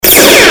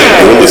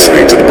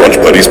listening to the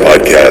Brunch Buddies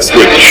podcast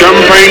with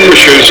champagne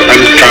wishes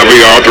and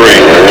caviar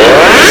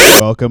dreams.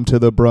 Welcome to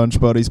the Brunch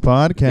Buddies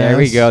podcast. There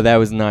we go. That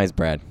was nice,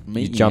 Brad.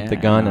 You jumped the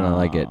gun, and I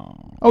like it.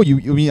 Oh, you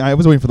mean I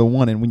was waiting for the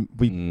one, and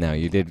we No,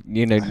 you did.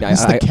 You know,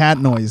 it's the cat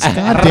noise.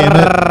 God damn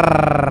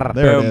it!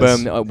 There boom, it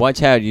is. boom.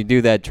 Watch out! You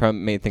do that, Trump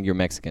may think you're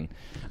Mexican.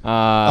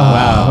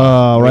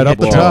 Wow! Right up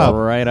the top.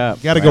 Right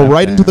up. Got to go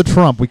right into the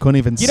Trump. We couldn't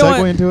even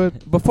segue into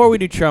it. Before we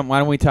do Trump, why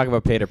don't we talk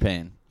about Peter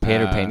Pan?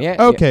 Peter Pan. Yeah.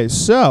 Okay,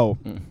 so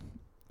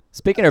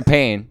Speaking of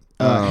pain,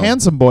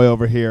 handsome boy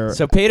over here.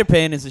 So Peter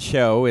Pan is a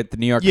show at the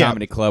New York Yeah.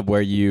 Comedy Club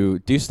where you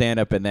do stand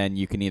up and then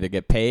you can either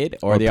get paid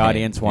or the paid.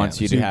 audience wants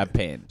you So to have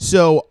pain.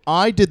 So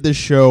I did this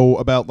show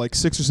about like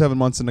 6 or 7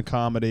 months into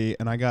comedy,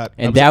 and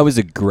that was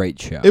a great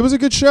show. It was a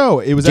good show.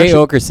 It was Jay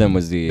actually Okerson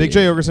was the Big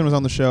Jay Okerson was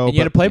on the show. And you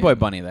had a Playboy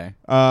bunny there.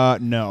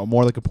 No,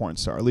 more like a porn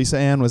star. Lisa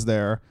Ann was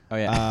there. Oh,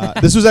 yeah.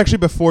 This was actually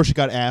before she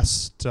got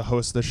asked to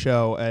host the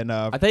show, and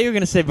I thought you were going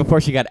to say before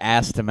she got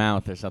ass to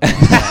mouth or something.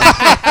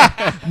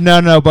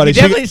 no, buddy. You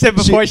definitely said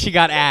before she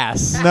got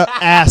ass. No,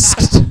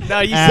 asked.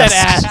 No, you Asked.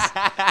 said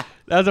ass.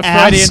 That was a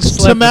Freudian Asked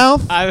slip to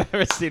mouth? I've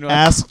ever seen one.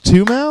 Ask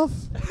to mouth.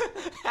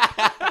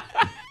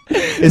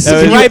 Is That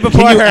was can right you,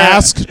 before can you her-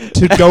 ask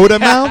to go to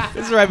mouth?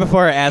 This is right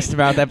before her ass to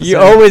mouth episode. You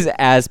always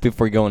ask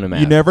before going to math.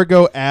 You never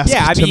go ask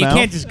Yeah, I to mean, you mouth?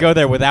 can't just go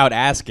there without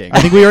asking.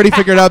 I think we already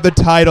figured out the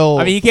title.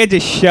 I mean, you can't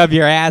just shove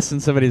your ass in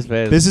somebody's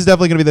face. This is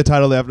definitely going to be the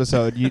title of the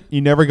episode.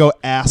 You never go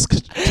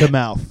asked to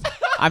mouth.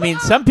 I mean,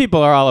 some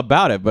people are all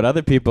about it, but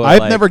other people are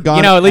I've like, never gone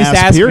you know, at least ass,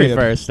 ask period. me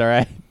first, all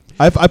right?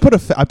 I put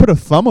a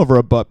thumb over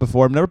a butt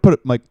before. I've never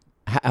put like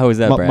How is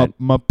that, Brad?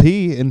 my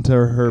pee into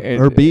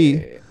her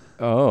bee.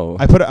 Oh.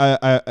 I put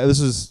this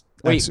is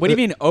Wait, what do you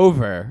mean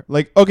over?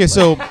 like okay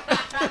so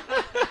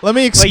let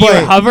me explain. you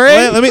were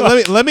hovering?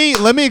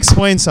 Let me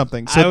explain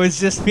something. I was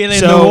just feeling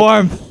so- the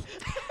warmth.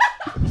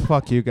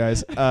 Fuck you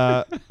guys.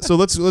 So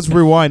let's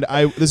rewind.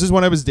 This is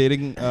when I was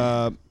dating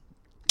the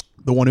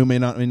one who may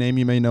not be named.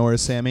 You may know her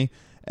as Sammy,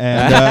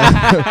 and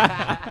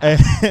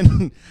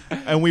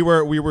and we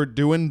were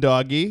doing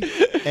doggy,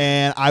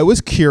 and I was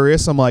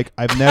curious. I'm like,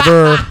 I've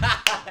never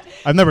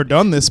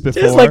done this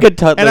before. Just like a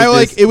tut and like I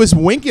this. it was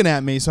winking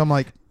at me, so I'm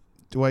like,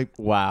 do I?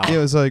 Wow. It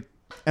was like,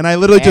 and I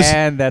literally just.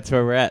 And that's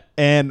where we're at.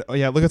 And oh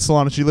yeah, look at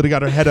Solana. She literally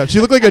got her head up. She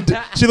looked like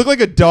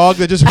a dog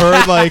that just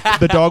heard like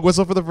the dog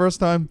whistle for the first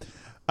time.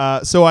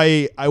 So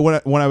I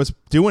when I was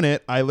doing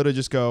it, I literally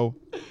just go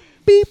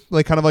beep,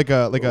 like kind of like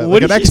an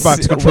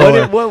Xbox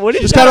controller. What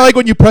is Just kind of like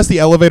when you press the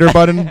elevator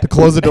button to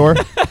close the door.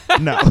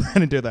 No, I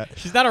didn't do that.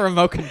 She's not a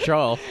remote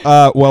control.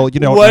 Well, you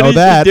don't What know did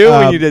that. you do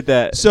when you did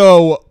that?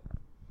 So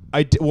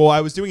I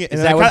was doing it,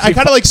 and that I what kind she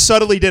of like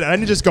subtly did it. I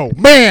didn't just go,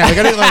 man.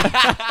 Like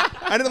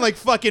I didn't like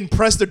fucking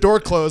press the door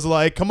close.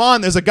 Like, come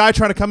on, there's a guy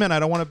trying to come in. I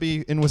don't want to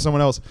be in with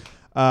someone else.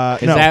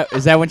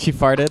 Is that when she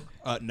farted?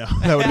 No,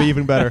 that would be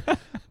even better.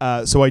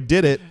 So I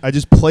did it. I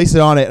just placed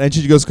it on it, and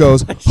she goes,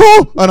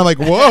 oh! And I'm like,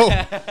 whoa.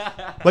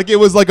 Like it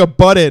was like a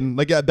button.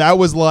 Like that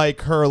was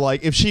like her.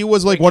 Like if she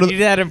was like one Can of you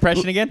do that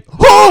impression again?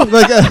 oh!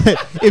 Like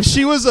if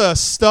she was a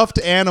stuffed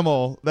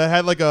animal that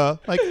had like a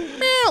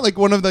meow, like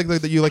one of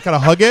the you like kind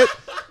of hug it.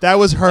 That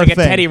was her Like thing.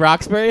 a Teddy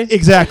Roxbury?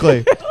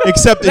 Exactly.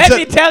 Except Let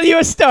me tell you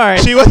a story.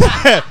 she was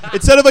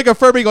instead of like a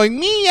Furby going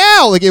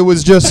meow, like it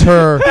was just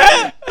her.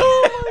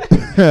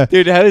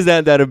 Dude, how is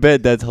that a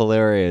bit? That's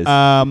hilarious.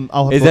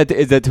 I'll have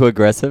Is that too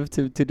aggressive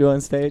to do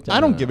on stage? I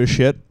don't give a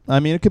shit. I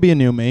mean, it could be a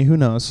new me. Who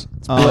knows?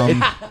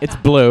 It's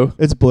blue.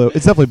 It's blue.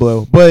 It's definitely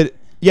blue. But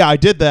yeah, I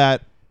did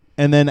that,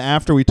 and then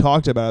after we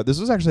talked about it, this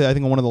was actually I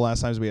think one of the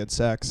last times we had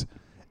sex,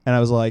 and I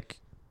was like,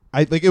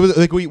 it was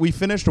like we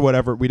finished or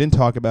whatever. We didn't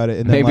talk about it,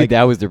 and then Maybe like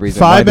that was the reason.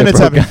 5 why they minutes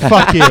broke after, up.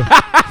 fuck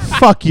you,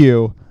 fuck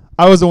you.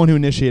 I was the one who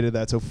initiated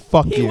that, so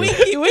fuck you.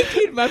 He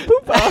winked my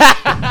poop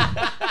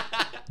off.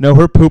 No,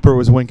 her pooper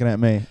was winking at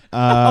me.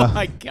 Oh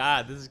my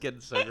god, this is getting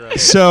so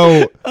gross.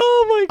 So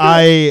Oh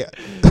my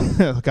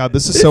god. God,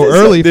 this is so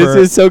early. This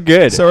is so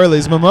good. So early.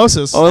 It's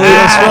mimosas. Only-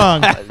 Real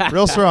strong.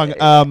 Real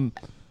strong.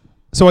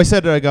 So I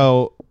said, I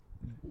go,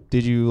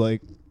 did you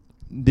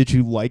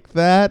like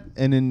that?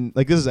 And then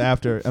like this is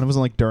after, and it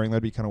wasn't like during.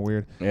 That'd be kind of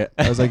weird. Yeah.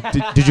 I was like,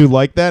 did you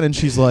like that? And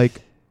she's like,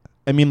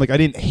 I mean, like I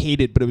didn't hate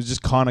it, but it was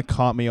just kind of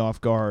caught me off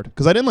guard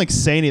because I didn't like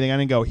say anything. I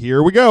didn't go,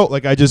 here we go.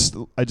 Like I just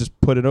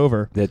put it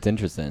over. That's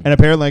interesting. And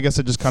apparently, I guess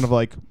it just kind of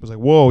like was like,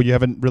 whoa, you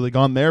haven't really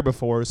gone there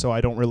before, so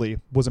I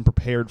wasn't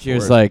prepared for it. She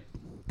was like,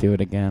 do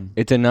it again.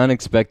 It's an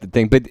unexpected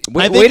thing, but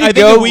I think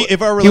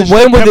if our relationship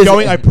went with kept this-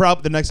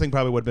 going, the next thing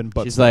probably would have been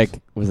butt. She's like,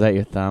 was that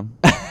your thumb?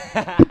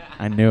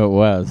 I knew it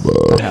was.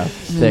 How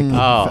thick.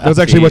 That was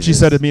actually what she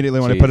said immediately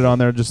when I put it on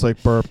there, just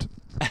like burped.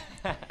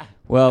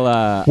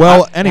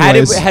 Well,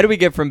 anyways. how do we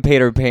get from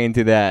Peter Pan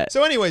to that?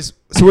 So anyways,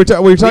 so we were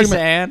talking Lisa about.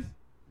 Ann?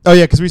 Oh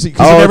yeah, because you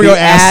never go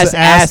ass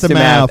to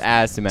mouth.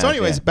 Ass to mouth. So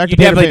anyways, yeah. back You to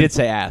Peter definitely Pan. did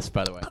say ass,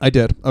 by the way. I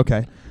did.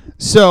 Okay.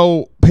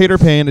 So Peter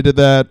Pan, I did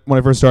that when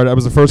I first started. I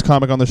was the first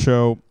comic on the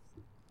show.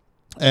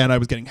 And I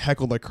was getting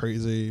heckled like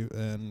crazy,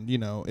 and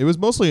it was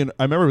mostly.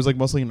 I remember it was like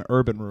mostly an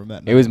urban room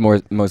that night. It was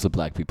mostly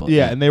black people.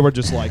 Yeah, and they were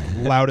just like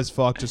loud as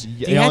fuck, just Do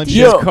you have yelling to shit.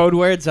 use code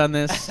words on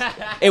this?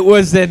 It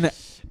was an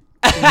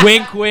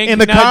Wink, wink. In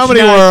the nudge,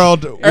 comedy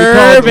nudge. world,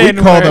 we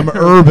call them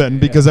urban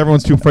because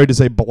everyone's too afraid to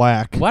say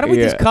black. Why don't we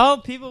just Yeah. call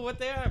people what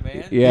they are,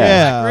 man?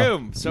 Yeah. Black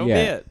room. So Yeah.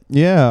 be it.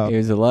 Yeah. It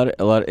was a lot.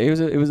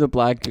 It was a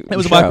black. It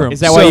was a black room. Is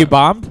that So- why you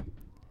bombed?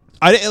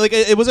 I didn't, like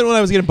it wasn't when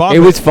I was getting bombed. It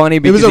was funny It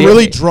because was a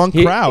really drunk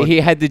crowd.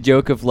 He had the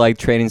joke of like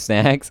trading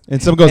snacks.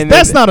 And someone goes, And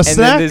 "That's then- not a and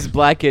snack." then this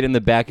black kid in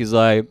the back is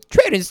like,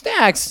 trading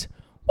snacks?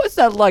 What's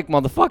that like,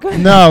 motherfucker?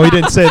 No, he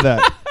didn't say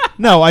that.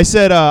 No, I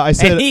said.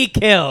 And he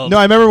killed. No,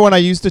 I remember when I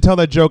used to tell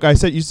that joke. I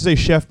used to say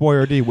Chef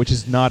Boyardee, which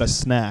is not a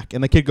snack,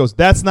 and the kid goes,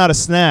 "That's not a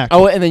snack."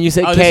 Oh, and then you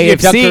said Oh, this is your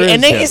Chuck KFC, Cruise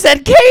and then joke. you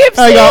said KFC.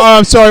 I go, "Oh,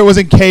 I'm sorry, it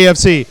wasn't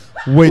KFC,"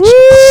 which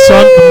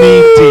sunk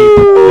me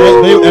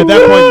deep. At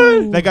that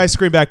point, that guy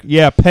screamed back,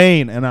 "Yeah,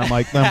 pain," and I'm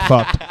like, "I'm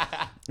fucked."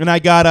 And I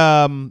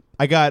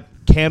got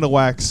candle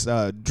wax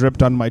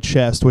dripped on my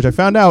chest, which I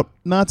found out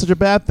not such a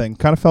bad thing.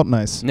 Kind of felt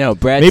nice. No,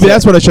 Brad. Maybe said-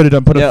 that's what I should have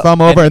done. Put a No,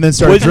 thumb over and then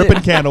started wasn't dripping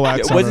it- candle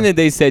wax. on Wasn't her. it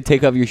they said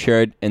take off your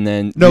shirt and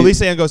then No,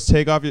 Lisa Ann goes,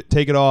 take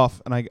it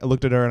off, and I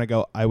looked at her and I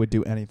go, I would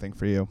do anything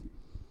for you.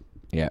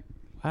 Yeah.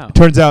 Wow.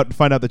 Turns out,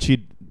 find out that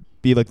she'd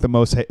be like the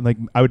most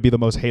I would be the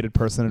most hated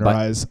person in her But-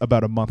 eyes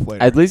about a month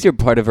later. At least you're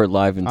part of her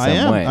life in I some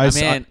am. way. I-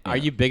 Man, yeah. are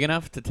you big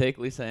enough to take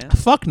Lisa Ann?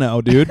 Fuck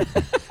no, dude.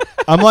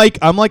 I'm like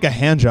a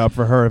hand job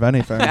for her, if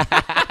anything.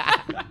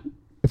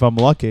 If I'm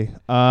lucky.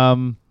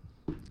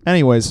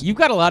 Anyways, You've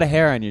got a lot of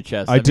hair on your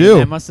chest. I mean, do.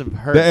 That must have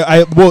hurt.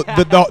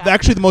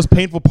 actually the most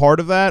painful part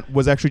of that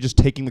was actually just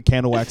taking the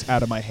candle wax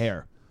out of my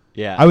hair.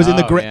 yeah. I was in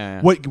the Oh, green.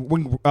 yeah, yeah.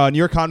 When New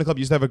York Comedy Club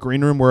used to have a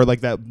green room where like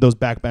those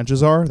back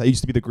benches are. That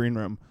used to be the green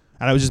room,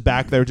 and I was just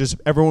back there. Just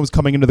everyone was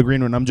coming into the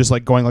green room, and I'm just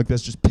like going like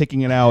this, just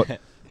picking it out,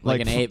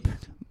 like an ape.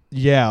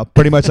 Yeah,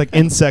 pretty much like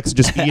insects,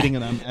 just eating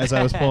them as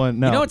I was pulling.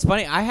 No, You know what's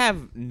funny? I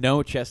have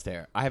no chest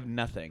hair. I have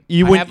nothing.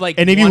 You I would- have like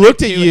and if you one or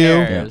looked at two you,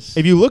 hairs.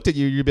 if you looked at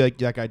you, you'd be like,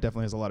 that guy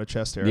definitely has a lot of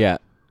chest hair. Yeah.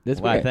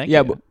 That's Why, weird. thank yeah,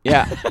 you. but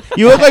yeah.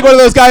 You look like one of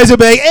those guys who'd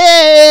be like,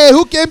 "Hey,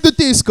 who came to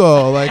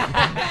disco?" Like,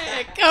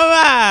 Hey, come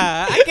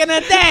on! I can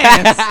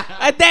dance.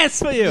 I dance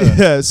for you.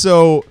 yeah.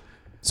 So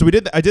we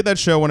did. I did that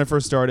show when I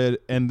first started,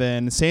 and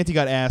then Santi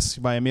got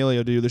asked by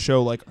Emilio to do the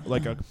show like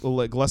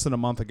less than a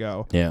month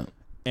ago. Yeah.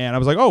 And I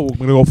was like, "Oh,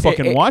 we're gonna go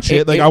fucking watch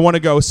it. Like, I want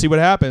to go see what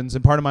happens."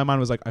 And part of my mind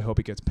was like, "I hope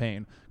he gets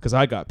pain because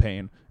I got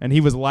pain." And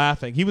he was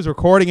laughing. He was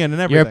recording it and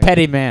everything. You're a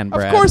petty man,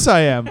 Brad. Of course I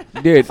am,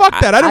 Dude, Fuck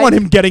that. I didn't want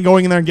him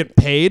going in there and get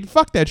paid.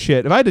 Fuck that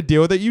shit. If I had to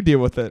deal with it, you deal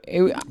with it.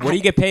 What do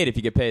you get paid if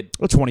you get paid?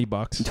 Well, $20.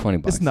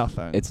 $20. It's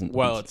nothing.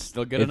 Well, It's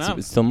still good enough.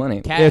 It's still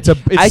money. Cash. It's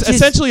I just-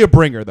 essentially a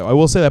bringer, though. I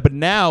will say that. But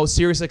now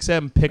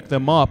SiriusXM picked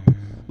them up,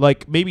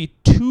 like maybe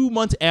 2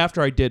 months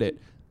after I did it.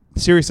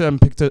 SiriusXM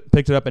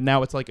picked it up, and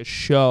now it's like a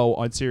show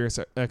on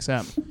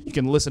SiriusXM. You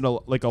can listen to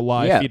like a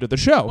live feed of the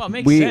show, Well, it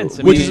makes We- sense.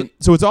 I which mean, is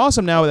so it's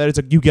awesome now that it's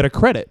like you get a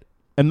credit,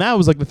 and that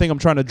was like the thing I'm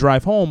trying to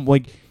drive home.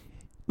 Like,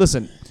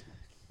 listen,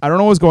 I don't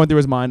know what was going through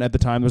his mind at the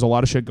time. There was a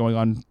lot of shit going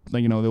on.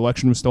 Like, the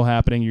election was still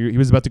happening. He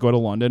was about to go to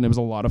London. It was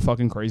a lot of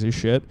fucking crazy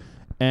shit,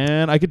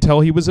 and I could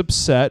tell he was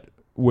upset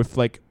with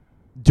like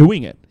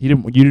doing it. You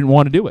didn't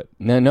want to do it.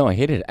 No, I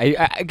hated it.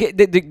 I get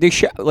the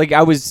show. Like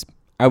I was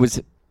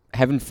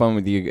having fun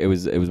with you. It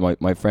was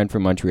my friend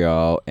from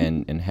Montreal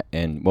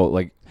and well,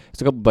 like it's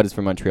a couple buddies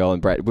from Montreal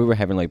and Brad. We were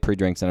having like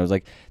pre-drinks and I was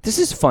like, this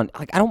is fun.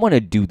 Like I don't want to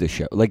do the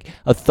show. Like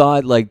a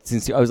thought, like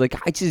since I was like,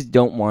 I just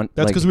don't want.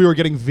 That's because we were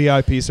getting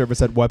VIP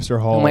service at Webster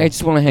Hall. I'm like, I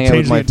just want to hang out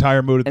Changed with my the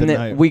entire mood of and the then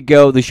night. we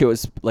go. The show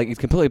is like it's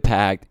completely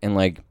packed and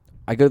like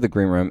I go to the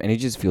green room and it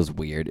just feels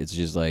weird. It's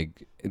just like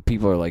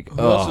people are like, who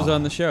else was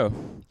on the show?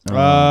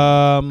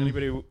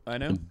 Anybody I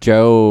know.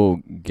 Joe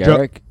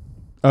Garrick.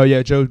 Oh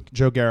yeah, Joe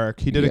Garrick.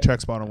 He did a Yeah. check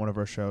spot on one of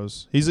our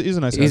shows. He's a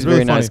nice guy. He's a really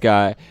very funny. nice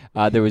guy.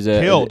 There was a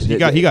Killed. He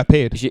got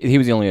paid. He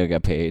was the only one who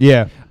got paid.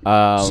 Yeah.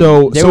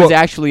 There was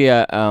actually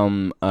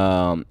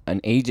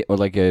an agent or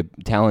like a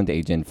talent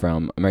agent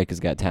from America's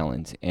Got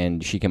Talent,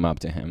 and she came up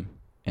to him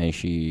and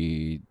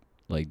she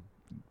like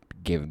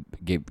gave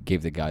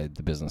the guy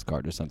the business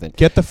card or something.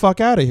 Get the fuck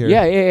out of here.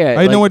 Yeah.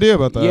 I had no idea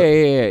about that.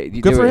 Yeah.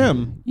 Good for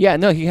him. Yeah,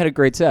 no, he had a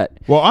great set.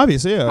 Well,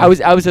 obviously, yeah. I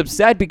was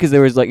upset because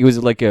there was like it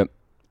was like a.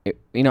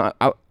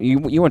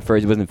 You went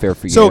first. It wasn't fair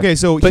for you. So okay,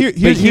 so but, here,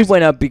 but he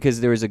went up because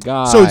there was a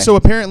guy. So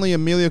apparently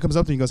Emilio comes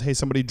up to me and goes, "Hey,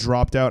 somebody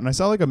dropped out." And I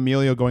saw like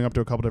Emilio going up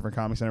to a couple different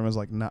comics, and everyone's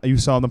like, "Nah." You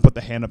saw them put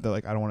the hand up. They're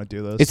like, "I don't want to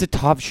do this." It's a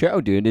tough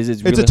show, dude. It's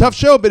a tough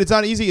show, but it's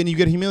not easy, and you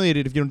get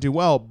humiliated if you don't do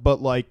well. But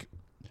like,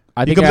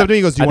 I he think comes up to me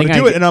and goes, "Do you I want to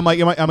think do I it?" And I'm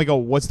like, "I'm like, oh,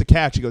 what's the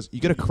catch?" He goes, "You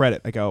get a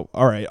credit." I go,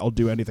 "All right, I'll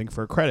do anything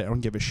for a credit. I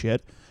don't give a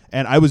shit."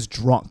 And I was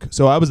drunk,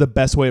 so I was the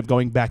best way of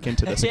going back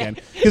into this again.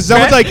 Because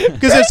someone's like,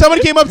 because if someone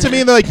came up to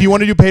me and they're like, "Do you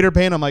want to do paid or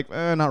pain?" I'm like,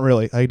 not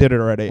really. I did it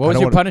already. What was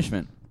your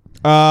punishment?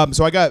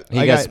 So I got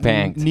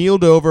spanked.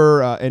 kneeled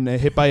over and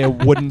hit by a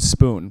wooden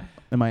spoon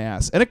in my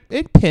ass, and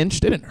it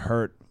pinched. It didn't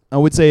hurt. I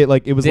would say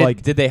it was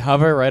like Did they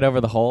hover right over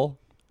the hole?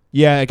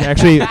 yeah.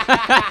 Actually,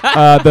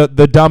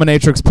 the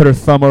dominatrix put her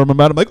thumb over my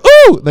mouth. I'm like,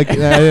 ooh, like.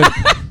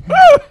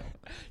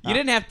 You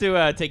didn't have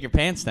to take your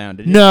pants down,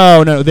 did you?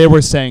 No, they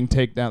were saying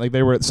take down.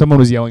 Like someone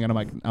was yelling, and I'm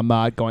like, I'm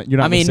not going. You're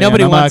not. I mean, gonna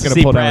nobody I'm wants not to gonna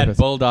see pull down Brad my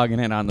pants.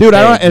 bulldogging it on the Dude, stage,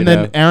 I don't. And you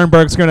then know? Aaron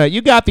Berg's gonna.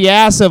 You got the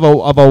ass of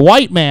a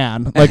white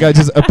man. Like I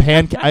just a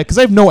pan because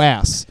I have no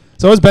ass.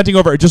 So I was bending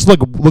over. It just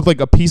looked like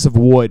a piece of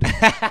wood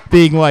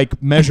being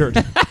like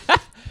measured.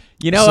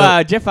 You know,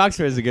 So- Jeff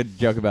Foxworthy has a good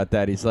joke about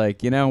that. He's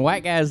like,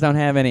 white guys don't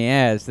have any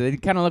ass. They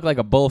kind of look like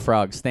a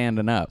bullfrog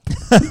standing up.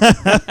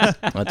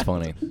 That's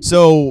funny.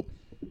 So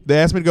they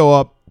asked me to go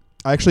up.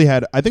 I think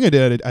I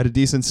had a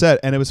decent set,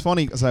 and it was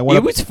funny because I went It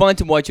up. was fun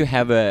to watch you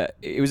have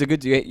it was a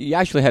good. You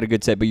actually had a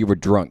good set, but you were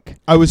drunk.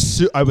 I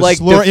was Like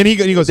slurring, and he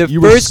goes, The "You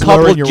first were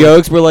couple slurring your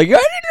jokes were like,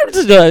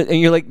 and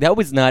you're like, that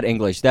was not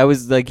English. That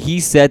was like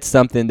he said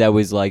something that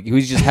was like he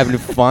was just having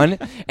fun,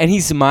 and he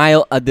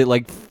smiled at the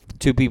like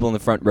two people in the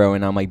front row,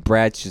 and I'm like,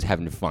 Brad's just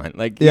having fun.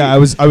 Like, Yeah, I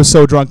was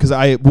so drunk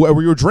because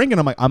we were drinking.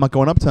 I'm like, I'm not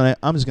going up tonight.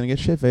 I'm just gonna get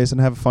shit faced and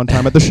have a fun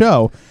time at the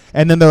show.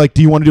 And then they're like,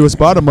 do you want to do a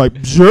spot? I'm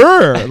like,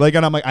 sure. Like,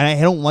 and I'm like, I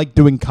don't like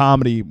doing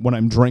comedy when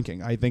I'm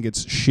drinking. I think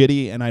it's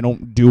shitty and I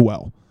don't do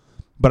well.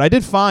 But I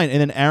did fine. And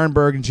then Aaron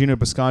Berg and Gino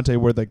Bisconte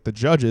were like the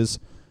judges,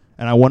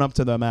 and I went up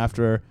to them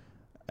after.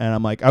 And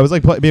I'm like, I was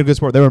like being a good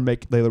sport. They were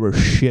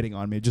shitting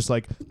on me, just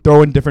like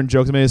throwing different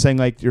jokes. I mean, saying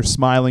like you're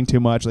smiling too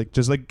much, like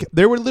just like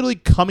they were literally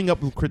coming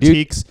up with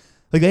critiques.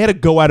 Like they had to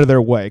go out of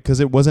their way because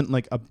it wasn't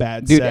like a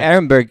bad dude, set.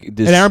 Aaron Berg,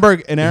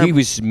 He he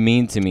was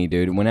mean to me,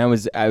 dude. When I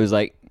was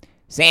like,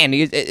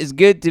 Sandy, it's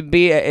good to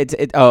be.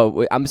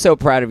 I'm so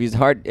proud of you. It's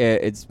hard.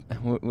 It's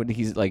what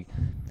he's like.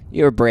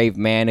 You're a brave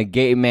man, a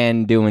gay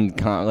man doing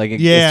like a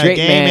straight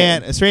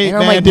man, a straight And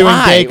I'm man like, doing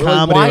why? gay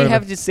comedy. Why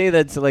have to say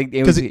that to like?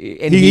 Because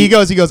he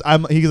goes, he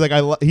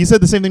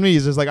said the same thing to me.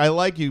 He's just like, I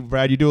like you,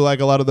 Brad. You do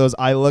like a lot of those.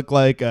 I look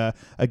like a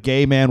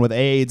gay man with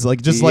AIDS,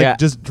 like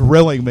just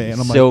drilling me.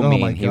 And I'm so like, oh mean.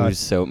 my God. He was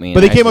so mean.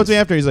 But they came up to me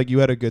after. He's like, you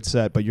had a good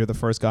set, but you're the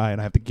first guy,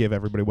 and I have to give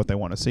everybody what they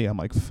want to see. I'm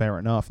like, fair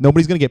enough.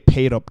 Nobody's gonna get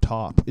paid up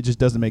top. It just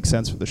doesn't make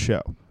sense for the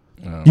show.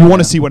 You want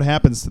to see what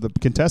happens to the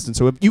contestants.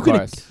 So if you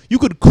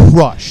could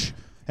crush.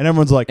 And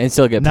everyone's like, and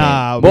still get paid.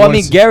 Nah. Well, I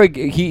mean, Garrick,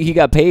 he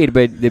got paid,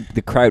 but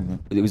the crowd,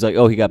 it was like,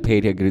 oh, he got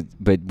paid,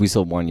 but we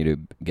still want you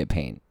to get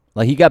paid.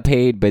 Like he got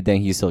paid, but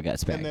then he still got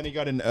spanked. And then he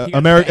got an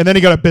and then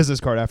he got a business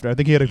card after. I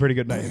think he had a pretty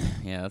good night.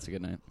 Yeah, that's a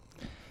good night.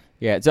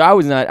 Yeah, so I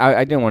was not.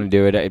 I didn't want to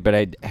do it, but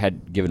I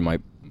had given my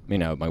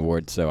my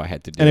word, so I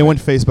had to do it. And it went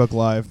Facebook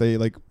Live. They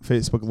like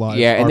Facebook Live.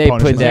 Yeah, and they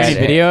put that Any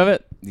video of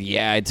it?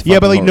 Yeah, it's yeah,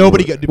 but like horrible.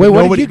 nobody got. Wait,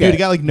 what nobody, did you get? Dude, he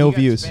got like no You got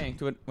views.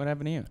 spanked. What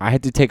happened to you? I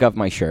had to take off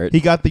my shirt. He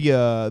got the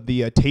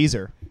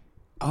taser,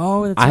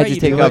 Oh, that's I had right, to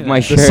you take did off that. my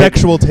the shirt.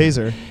 sexual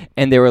taser.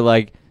 And they were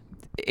like,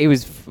 it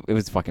was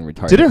fucking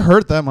retarded. Did it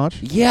hurt that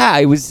much? Yeah,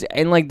 it was,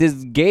 and like this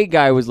gay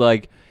guy was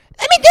like,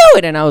 "Let me do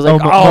it," and I was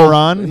like,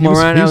 Moran.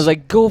 Moran." I was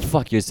like, "Go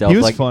fuck yourself." He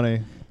was like,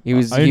 funny. He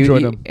was. I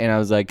enjoyed him. And I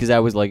was like, because I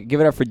was like, "Give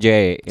it up for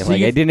Jay." And So like,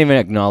 you- I didn't even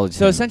acknowledge.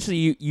 So him.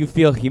 essentially, you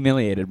feel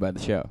humiliated by the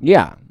show.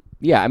 Yeah.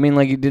 I mean,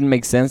 like, it didn't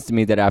make sense to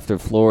me that after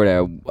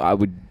Florida, I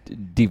would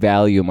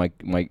devalue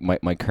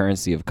my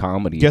currency of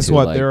comedy. Guess to,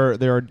 what? like-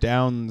 There are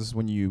downs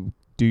when you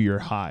do your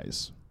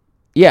highs.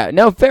 Yeah.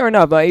 No, fair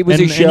enough. It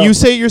was a show. And you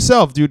say it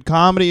yourself, dude.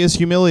 Comedy is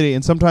humility,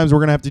 and sometimes we're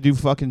gonna have to do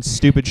fucking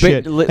stupid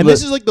shit. And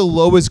this is like the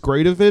lowest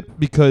grade of it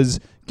because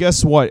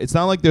guess what? It's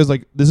not like there's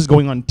like this is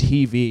going on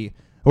TV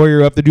where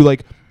you have to do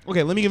like.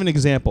 Okay, let me give an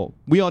example.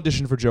 We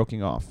auditioned for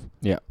Joking Off.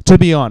 Yeah. To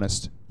be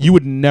honest, you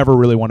would never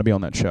really want to be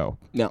on that show.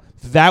 No.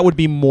 That would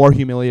be more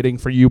humiliating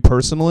for you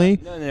personally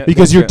No,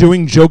 because that's you're true.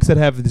 doing jokes that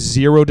have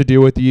zero to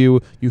do with you.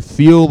 You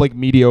feel like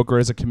mediocre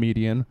as a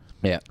comedian.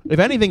 Yeah. If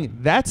anything,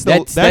 that's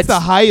That's the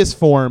highest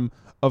form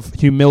of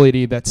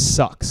humility that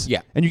sucks.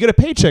 Yeah. And you get a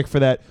paycheck for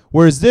that.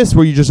 Whereas this,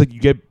 where you just like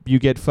you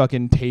get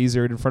fucking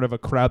tasered in front of a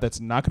crowd that's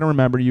not going to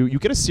remember you. You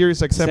get a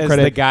Sirius XM Says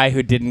credit. the guy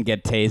who didn't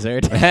get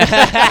tasered. You get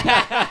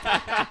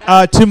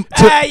fucking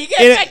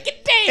tasered.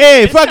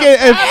 Hey, fucking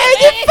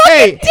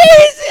hey,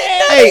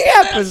 Hey,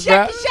 happens,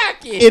 bro.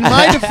 in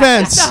my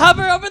defense. To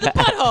hover over the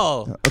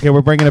butthole. Okay,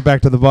 we're bringing it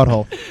back to the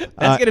butthole.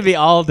 That's gonna be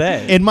all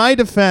day. In my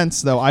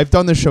defense, though, I've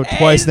done this show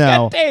twice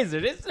now. Got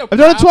tasered. It's no I've done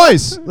it problem.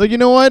 twice. Like, you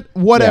know what?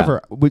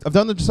 Whatever. I've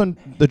done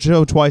the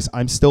show twice.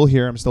 I'm still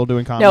here. I'm still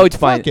doing comedy. No, it's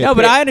fine. Fuck it. No,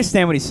 but I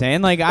understand what he's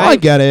saying. Like I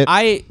get it.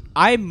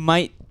 I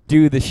might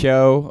do the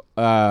show.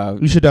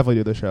 You should definitely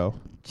do the show.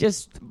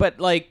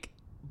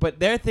 But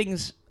there are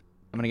things.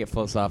 I'm gonna get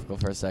philosophical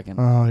for a second.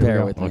 Oh, here we Bear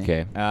go. with me.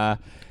 Okay.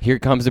 Here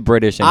comes the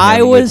British. And I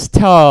him was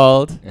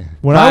told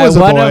When by I was a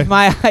one boy, of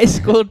my high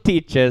school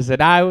teachers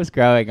when I was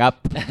growing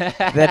up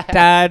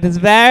that it is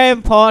very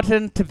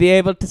important to be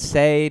able to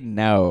say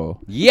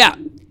no. Yeah.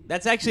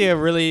 That's actually a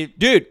really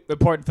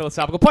important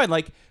philosophical point.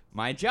 Like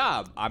my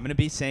job, I'm gonna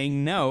be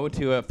saying no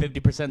to a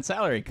 50%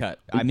 salary cut.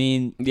 I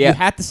mean, Yeah. you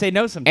have to say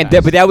no sometimes.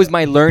 But that was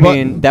my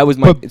learning. That was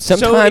my. but-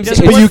 Sometimes so it's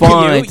it doesn't work for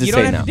fine you. to You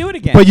say don't have no. to do it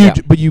again.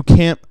 but you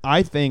can't.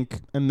 I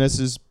think, and this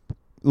is,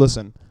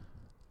 listen,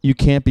 you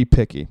can't be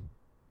picky.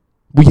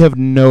 We have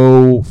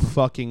no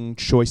fucking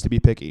choice to be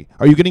picky.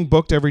 Are you getting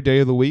booked every day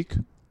of the week?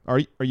 Are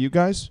you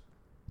guys?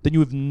 then you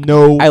have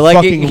no. I like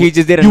fucking, it. He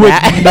just did a You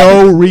nat- have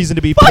no reason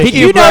to be picky. Did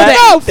you know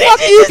that? No, fuck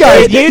you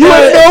guys. Did you You know,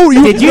 have no.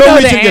 You did have you no know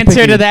the reason to get answer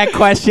picky. to that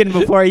question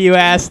before you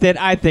asked it?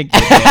 I think. You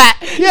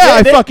did. Yeah,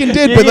 I fucking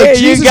did. But like,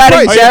 Jesus you got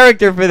Christ. in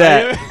character for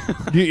that.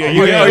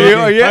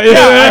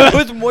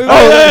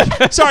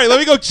 Sorry, let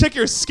me go check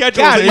your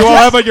schedules God, that you all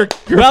have on your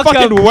Welcome-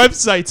 fucking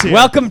websites here.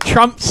 Welcome,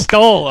 Trump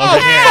stole over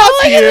here.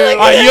 Fuck you.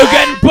 Are you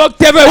getting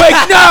booked every week?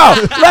 No.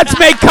 Let's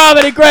make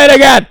comedy great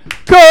again.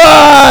 Go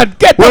on.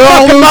 Get the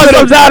fucking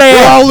Muslims out of We're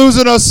here. all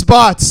losing our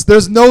spots.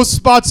 There's no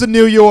spots in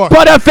New York.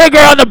 Put a finger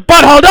on the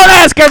butthole. Don't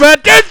ask her, man.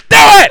 Just do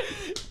it.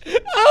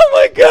 Oh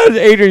my God,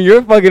 Adrian,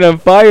 you're fucking on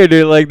fire,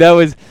 dude. Like that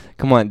was.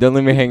 Come on, don't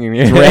leave me hanging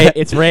here.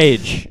 It's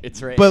rage.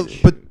 It's rage.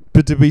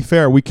 But to be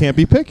fair, we can't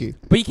be picky.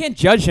 But you can't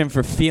judge him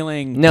for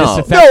feeling No.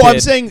 disaffected No, I'm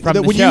saying from that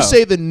the when show. you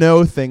say the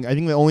no thing, I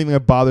think the only thing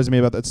that bothers me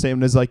about that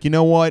statement is like, you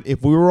know what?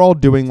 If we were all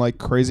doing like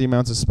crazy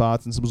amounts of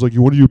spots and someone's like,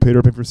 you want to do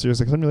Peter Pan for serious?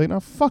 Like, I'm like, no,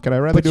 fuck it. I'd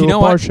rather But do you a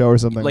know bar what? show or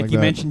something like like you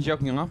that. mentioned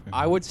joking off,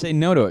 I would say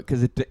no to it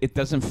because it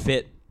doesn't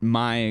fit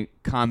my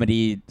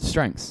comedy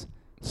strengths.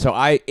 So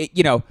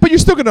But you're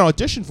still going to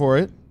audition for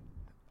it.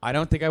 I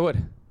don't think I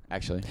would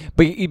actually.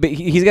 But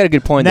he's got a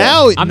good point.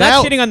 Now, though. I'm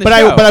now, not shitting on the but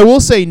show. but I will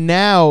say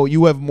now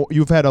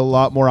you've had a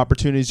lot more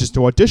opportunities just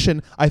to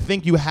audition. I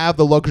think you have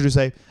the luxury to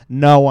say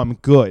no, I'm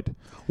good.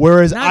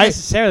 Whereas Not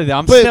necessarily though.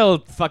 I'm but- still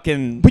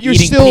fucking but you're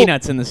eating still-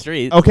 peanuts in the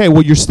street. okay,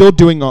 well you're still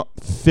doing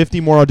 50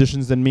 more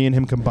auditions than me and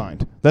him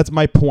combined. That's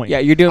my point. Yeah,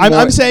 you're doing I'm,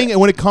 more- I'm saying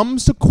when it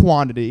comes to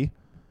quantity,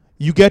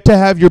 you get to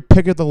have your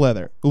pick of the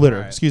litter. Right.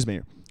 Excuse me,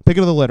 pick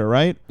of the litter,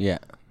 right? Yeah.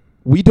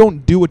 We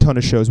don't do a ton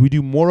of shows. We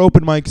do more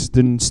open mics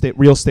than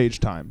real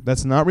stage time.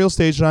 That's not real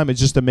stage time. It's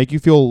just to make you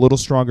feel a little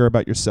stronger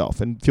about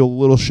yourself and feel a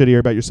little shittier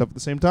about yourself at the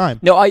same time.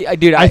 No, I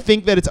I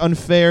think that it's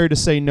unfair to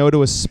say no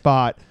to a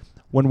spot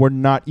when we're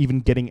not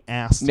even getting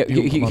asked. No, to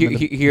do them in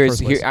the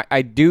first place.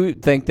 I do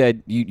think that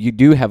you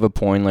do have a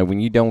point. Like when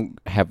you don't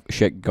have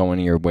shit going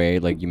your way,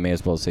 like you may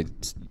as well say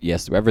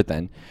yes to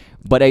everything.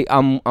 But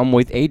I'm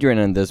with Adrian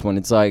on this one.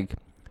 It's like,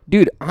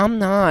 dude,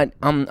 I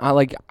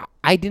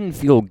didn't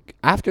feel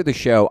after the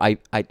show. I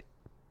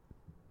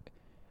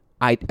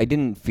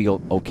didn't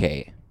feel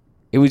okay.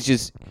 It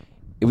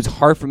was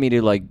hard for me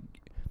to like.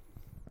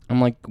 I'm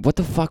like, what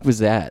the fuck was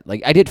that?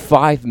 Like, I did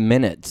 5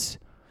 minutes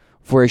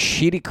for a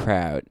shitty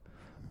crowd,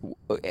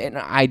 and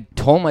I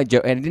told my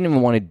joke, and I didn't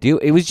even want to do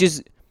it. It was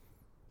just.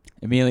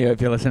 Emilio, if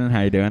you're listening,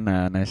 how you doing?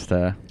 Nice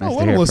to let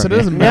hear him listen. from It you.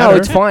 doesn't No, matter.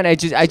 it's fine. I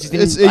just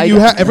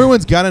didn't.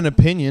 Everyone's got an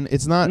opinion.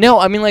 It's not. No,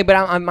 I mean, like, but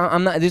I'm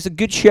not. There's a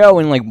good show,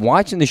 and like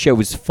watching the show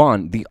was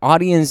fun. The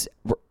audience,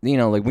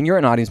 like when you're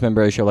an audience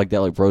member of a show like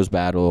that, like Rose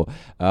Battle,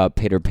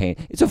 Peter Pan,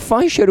 it's a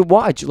fun show to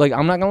watch. Like,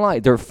 I'm not gonna lie,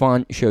 they're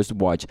fun shows to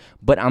watch.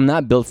 But I'm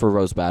not built for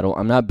Rose Battle.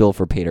 I'm not built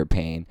for Peter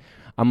Pan.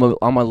 I'm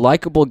a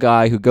likable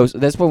guy who goes.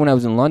 That's why when I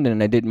was in London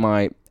and I did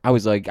I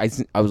was like,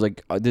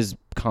 oh, this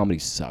comedy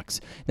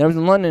sucks. Then I was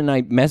in London and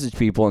I messaged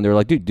people and they were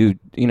like, dude,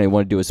 you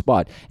want to do a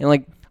spot? And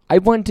like, I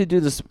wanted to do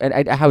this, and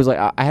I was like,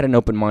 I had an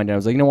open mind, and I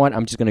was like, you know what?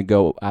 I'm just gonna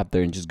go out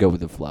there and just go with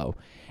the flow,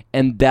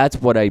 and that's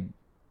what It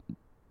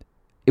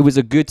was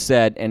a good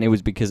set, and it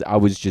was because I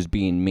was just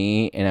being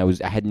me,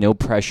 and I had no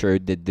pressure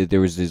that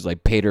there was this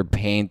like Peter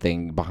Pan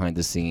thing behind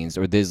the scenes,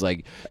 or this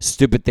like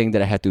stupid thing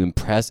that I had to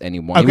impress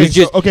anyone.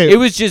 Okay, It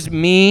was just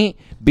me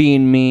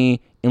being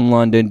me in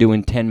London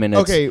doing 10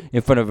 minutes in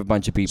front of a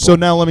bunch of people. So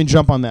now let me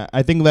jump on that.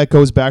 I think that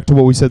goes back to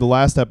what we said the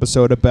last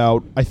episode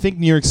about, I think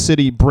New York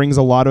City brings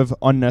a lot of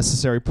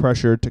unnecessary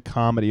pressure to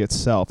comedy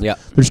itself. Yeah.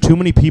 There's too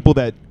many people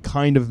that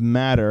kind of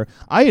matter.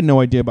 I had no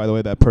idea, by the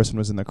way, that person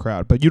was in the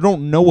crowd. But you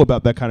don't know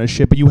about that kind of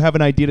shit, but you have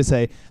an idea to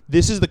say,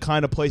 this is the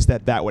kind of place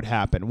that would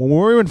happen. When we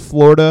were in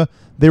Florida,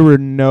 there were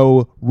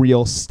no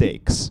real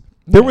stakes.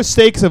 There were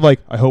stakes of like,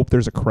 I hope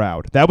there's a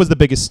crowd. That was the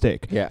biggest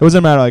stake. Yeah. It wasn't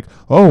a matter like,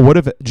 oh, what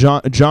if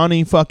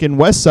Johnny fucking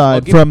West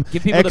Side from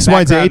give people X, the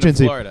Y, Z background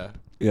agency. in Florida.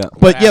 yeah.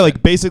 But yeah,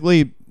 like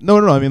basically, no.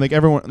 I mean, like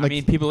everyone. Like, I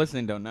mean, people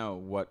listening don't know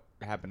what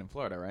happened in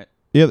Florida, right?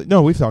 yeah,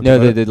 no, we've talked No,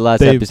 about the it. last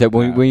They've- episode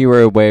when you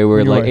were away, we were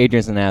When you like, were-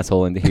 Adrian's an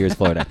asshole, and here's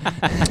Florida.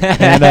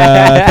 And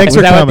thanks Was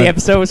for that what coming. the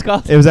episode was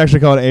called? It was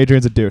actually called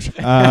Adrian's a douche.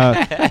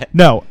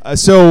 No,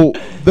 so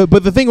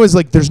but the thing was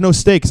like, there's no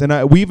stakes,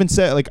 and we even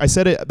said like I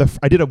said it.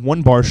 I did a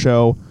one bar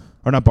show.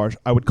 Or not bar.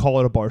 I would call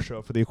it a bar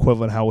show for the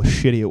equivalent how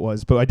shitty it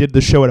was. But I did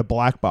the show at a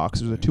black box.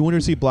 It was a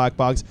 200-seat black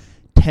box.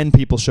 10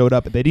 people showed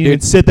up. They didn't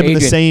even sit them in the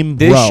Adrian, same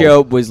This row.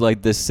 show was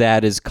like the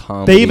saddest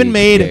comedy. They even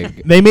made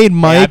gig.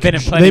 Mike. I've been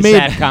in plenty they of made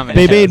sad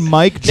comedy they made shows.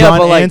 Mike, John,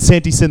 but like- and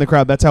Santi sit in the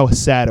crowd. That's how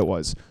sad it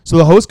was. So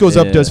the host goes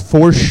up, Yeah. does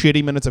 4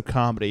 shitty minutes of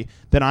comedy.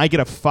 Then I get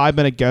a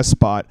 5-minute guest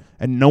spot,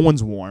 and no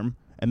one's warm,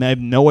 and they have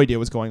no idea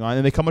what's going on.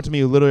 And they come up to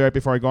me literally right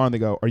before I go on. And they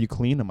go, "Are you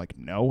clean?" I'm like,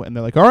 "No." And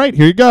they're like, "All right,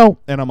 here you go."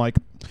 And I'm like,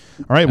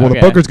 "All right, well, Okay.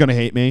 the booker's gonna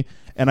hate me."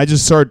 And I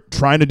just start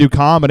trying to do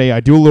comedy. I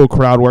do a little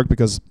crowd work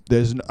because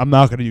I'm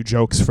not going to do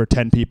jokes for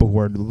 10 people who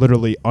are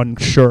literally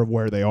unsure of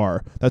where they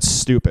are. That's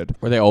stupid.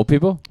 Were they old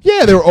people?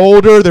 Yeah, they were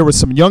older. There was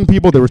some young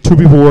people. There were 2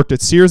 people who worked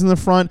at Sears in the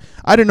front.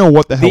 I didn't know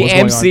what the hell The was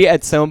going MC on.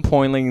 at some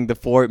point, like in the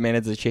 4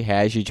 minutes that she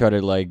had, she tried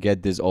to like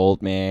get this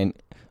old man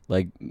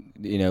like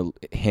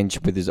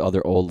Hinch with his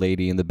other old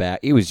lady in the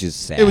back. It was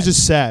just sad. It was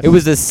just sad. It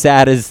was the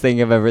saddest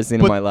thing I've ever seen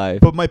in my life.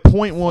 But my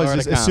point was,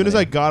 Florida as soon as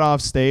I comedy. got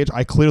off stage,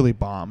 I clearly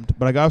bombed.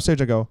 But I got off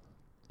stage, I go,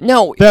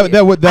 No, That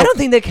I don't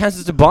think that counts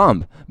as a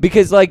bomb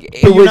because like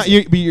it but was.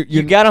 you're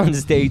you got on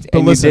stage but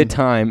and listen. you did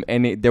time,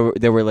 and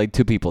there were like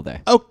 2 people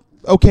there. Oh,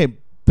 okay.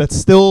 That's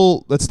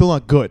still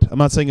not good. I'm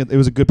not saying it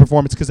was a good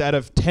performance because out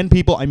of 10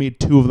 people, I made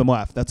 2 of them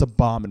laugh. That's a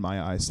bomb in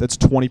my eyes. That's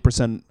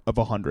 20% of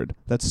 100.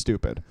 That's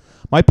stupid.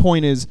 My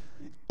point is,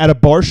 at a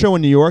bar show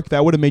in New York,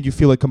 that would have made you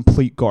feel like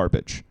complete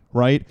garbage,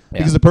 right? Yeah.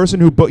 Because the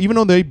person who even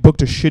though they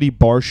booked a shitty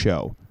bar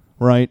show,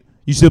 right?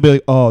 You still be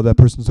like, oh, that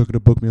person's not going to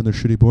book me on their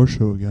shitty bar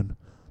show again.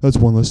 That's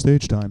one less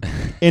stage time.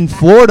 In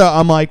Florida,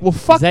 I'm like, well,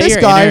 fuck Is that this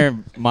your guy.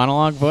 inner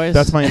monologue voice?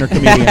 That's my inner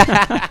comedian.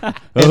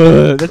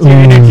 That's your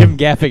inner Jim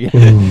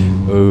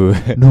Gaffigan. Ooh.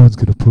 No one's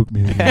going to book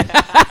me again.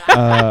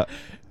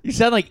 You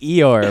sound like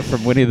Eeyore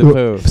from Winnie the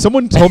Pooh.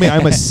 Someone told me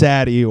I'm a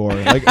sad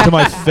Eeyore, like to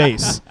my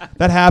face.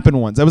 That happened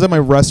once. I was at my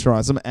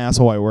restaurant. Some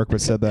asshole I work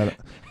with said that.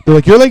 They're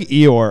like, "You're like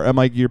Eeyore." I'm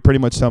like, "You're pretty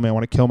much telling me I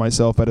want to kill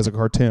myself, but as a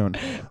cartoon."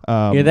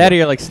 You're that or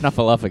you're like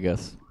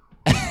Snuffleupagus.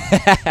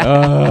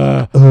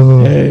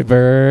 Oh. Hey,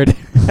 bird.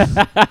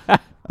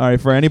 All right,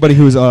 for anybody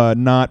who's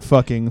not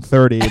fucking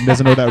 30 and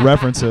doesn't know what that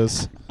reference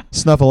is,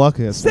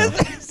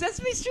 Snuffleupagus.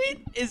 Sesame Street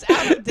is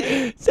out of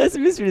date.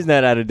 Sesame Street is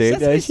not out of date.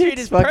 Sesame That Street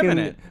shit's is fucking,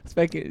 permanent. It's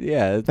fucking,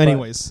 yeah. It's fun.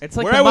 Anyways, It's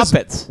like where the I was-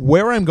 Muppets.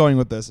 Where I'm going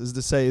with this is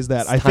to say is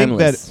that It's I think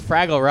that timeless.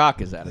 Fraggle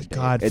Rock is out of date.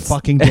 God It's-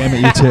 fucking damn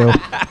it, you two.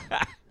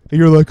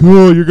 You're like,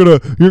 oh, you're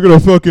gonna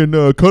fucking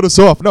cut us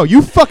off. No,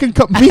 you fucking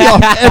cut me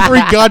off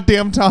every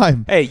goddamn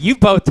time. Hey, you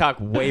both talk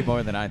way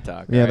more than I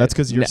talk. Yeah, right? that's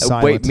because you're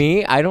silent. Wait,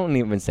 me? I don't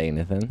even say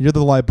anything. You're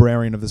the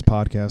librarian of this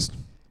podcast.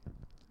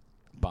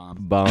 bomb.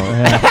 Bomb.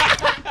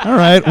 All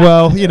right.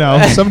 Well,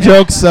 some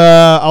jokes.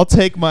 I'll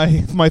take my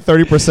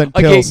 30%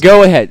 Okay, kills.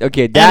 go ahead.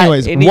 Okay, that,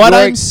 Anyways, in New what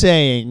York- I'm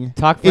saying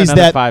Talk for is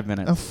another that 5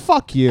 minutes.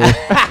 fuck you,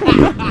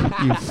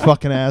 you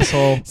fucking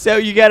asshole. So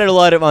you got a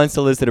lot of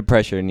unsolicited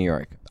pressure in New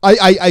York.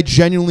 I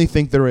genuinely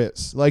think there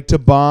is. Like, to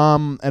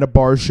bomb at a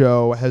bar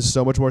show has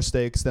so much more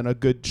stakes than a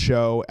good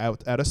show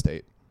out of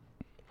state.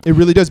 It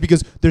really does,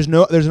 because there's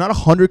not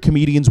 100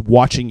 comedians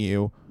watching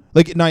you.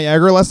 Like at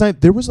Niagara last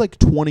night, there was like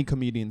 20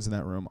 comedians in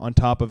that room on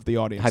top of the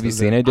audience. Have you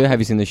seen it, dude? Have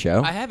you seen the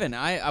show? I haven't.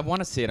 I want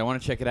to see it. I want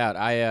to check it out.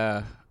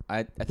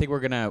 I think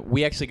we're gonna.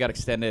 We actually got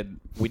extended.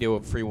 We do a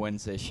free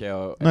Wednesday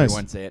show every Nice.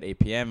 Wednesday at 8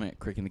 p.m. at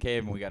Creek in the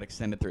Cave, and we got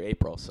extended through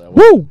April. So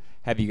Woo! we'll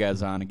have you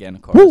guys on again,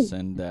 of course,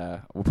 and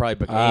we'll probably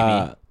book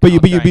Amy. But I'll you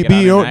try and get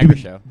on her Niagara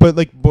show. but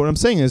like what I'm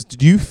saying is,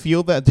 did you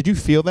feel that? Did you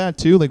feel that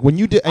too? Like when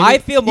you did, I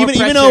feel more even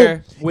pressure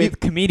though with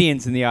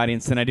comedians in the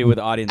audience than I do with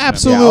audience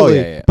members. absolutely.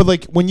 Yeah, oh, yeah. But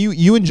like when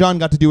you and John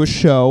got to do a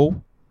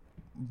show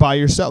by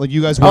yourself, like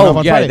you guys went Oh, off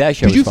on yeah, Friday. that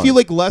show Did was you fun. feel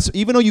like less?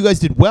 Even though you guys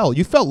did well,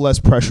 you felt less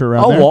pressure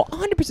around Oh, there. well,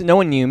 100%. No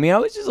one knew me. I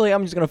was just like,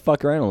 I'm just going to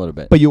fuck around a little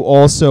bit. But you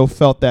also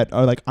felt that,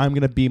 like, I'm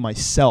gonna be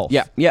myself.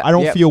 Yeah, yeah, I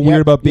don't yeah, feel weird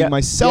yeah, about being yeah,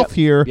 myself yeah,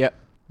 here. Yep.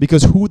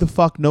 Because who the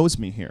fuck knows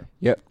me here?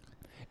 Yep.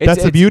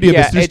 That's the beauty of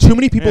this. There's too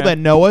many people yeah. that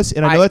know us,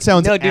 and I know that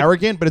sounds no, dude.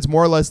 arrogant, but it's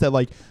more or less that,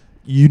 like,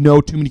 you know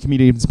too many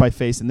comedians by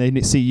face, and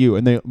they see you,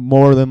 and they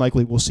more than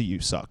likely will see you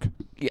suck.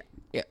 Yeah,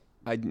 yeah.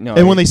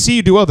 And when they see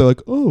you do well, they're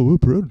like, "Oh,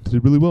 Brad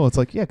did really well." It's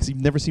like, yeah, because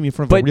you've never seen me in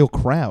front of a But real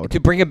crowd. To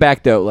bring it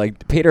back though,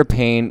 like Peter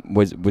Payne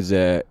was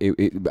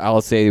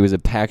I'll say it was a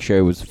packed show.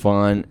 It was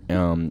fun.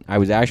 I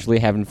was actually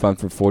having fun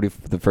for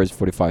the first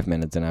 45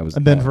 minutes, and I was.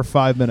 And then for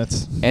 5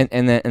 minutes, and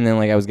then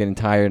like I was getting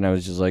tired, and I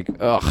was just like,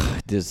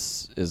 ugh,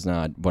 this is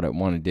not what I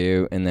want to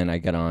do. And then I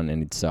got on,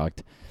 and it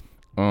sucked.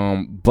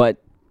 But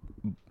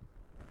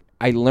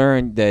I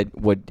learned that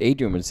what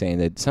Adrian was saying,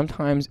 that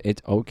sometimes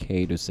it's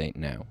okay to say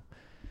no.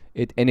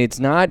 It's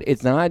not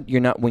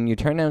you're not when you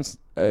turn down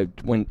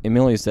when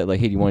Amelia said like,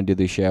 hey, do you want to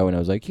do this show, and I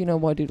was like, you know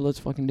what, dude, let's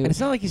fucking do And it. it's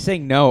not like you're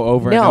saying no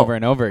over and over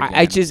and over again.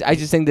 I just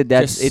think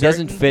that's Just it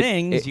doesn't certain fit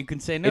things you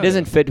can say no it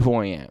doesn't to. fit who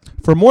I am.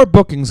 for more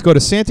bookings, go to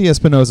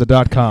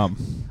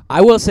santiespinoza.com.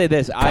 I will say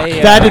this.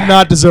 That did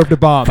not deserve to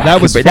bomb. That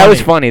was funny. That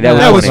was funny.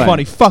 That was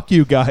funny. Fuck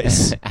you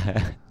guys.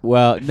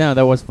 Well, no,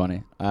 that was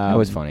funny. That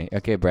was funny.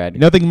 Okay, Brad.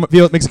 Nothing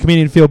makes a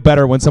comedian feel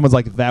better when someone's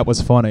like, "That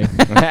was funny."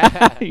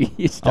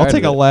 I'll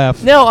take a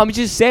laugh. No, I'm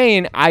just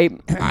saying. I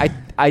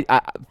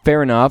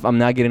fair enough. I'm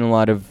not getting a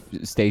lot of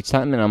stage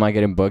time, and I'm not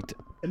getting booked.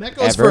 And that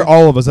goes Ever. for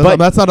all of us. But-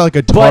 That's not like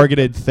a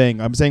targeted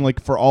thing. I'm saying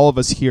like for all of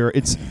us here,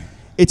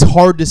 it's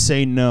hard to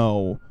say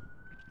no.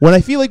 When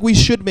I feel like we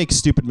should make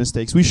stupid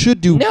mistakes, we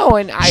should do No,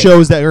 and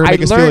shows that are I going to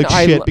make us feel learned-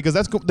 like shit, because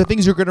that's the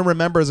things you're going to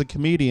remember as a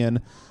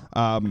comedian.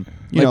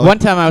 You know, one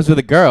time I was with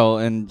a girl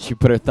and she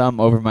put her thumb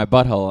over my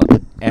butthole,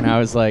 and I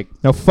was like,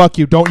 no, fuck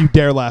you! Don't you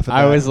dare laugh at that.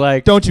 I was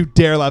like, don't you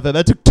dare laugh at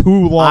that. That took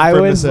too long. I for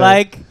him to was say.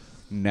 like,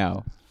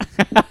 no.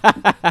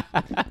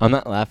 I'm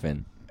not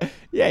laughing.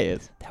 Yeah, he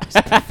is.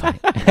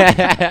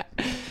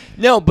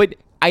 No, but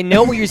I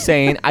know what you're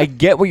saying. I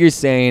get what you're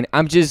saying.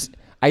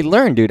 I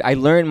learned, dude. I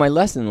learned my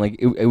lesson. Like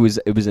it was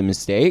a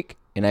mistake,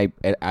 and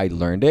I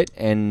learned it,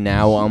 and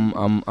now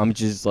I'm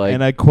just like.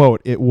 And I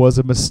quote, "It was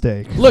a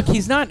mistake." Look,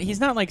 he's not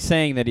like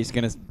saying that he's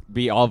gonna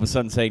be all of a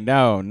sudden saying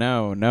no.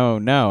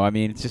 I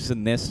mean, it's just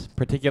in this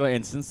particular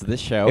instance, this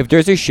show. If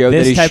there's a show that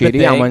this is type of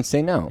shitty, I thing, might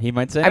say no. He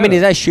might say. I mean, no.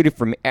 it's not shitty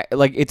for me.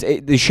 Like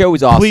the show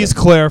is awesome. Please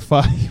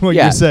clarify what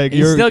Yeah. you're saying.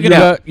 You're still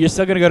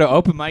gonna go to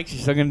open mics.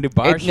 You're still gonna do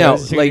bar shows. no, You're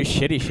still gonna like- do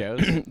shitty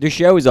shows. The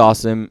show is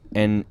awesome,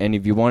 and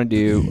if you want to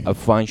do a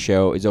fun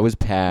show, it's always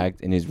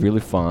packed and it's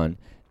really fun.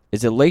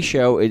 It's a late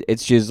show.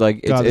 It's just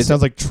like God, it it's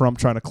sounds like Trump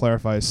trying to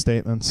clarify his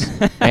statements.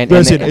 and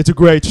Listen, it's a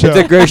great show. it's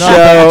a great Not a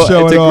bad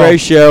show. It's at a all.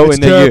 great show, It's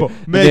and then terrible. you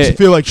Makes you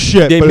feel like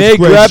shit. they but may it's a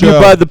great grab show.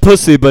 you by the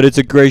pussy, but it's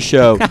a great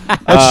show.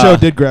 That show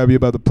did grab you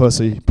by the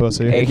pussy.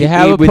 If you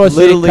have a would pussy,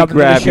 literally come to the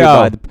grab you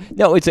by show.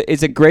 no,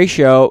 it's a great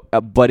show,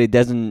 but it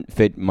doesn't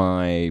fit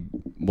my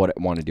what I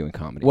want to do in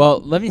comedy. Well,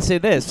 let me say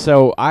this.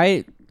 So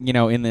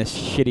in this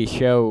shitty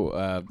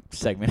show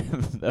segment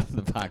of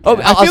the podcast. Oh,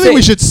 I I'll feel say- like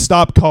we should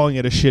stop calling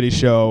it a shitty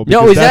show.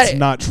 No, because is that's that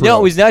not true?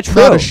 No, it's not It's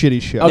true. not a shitty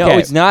show. Okay. No,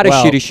 it's not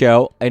well- a shitty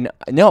show. And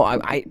no,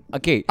 I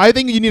okay. I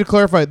think you need to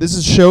clarify. This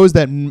is shows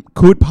that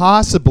could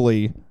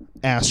possibly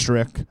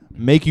asterisk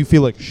make you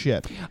feel like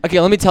shit. Okay,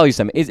 let me tell you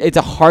something. It's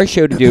a hard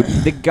show to do.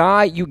 The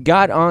guy you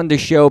got on the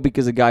show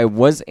because the guy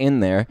was in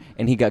there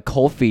and he got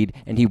cold feet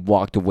and he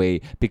walked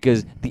away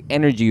because the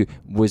energy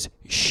was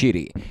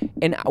shitty.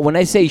 And when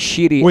I say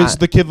shitty, Wait, so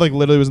the kid like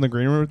literally was in the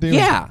green room with you?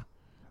 yeah,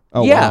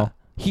 Oh yeah. wow.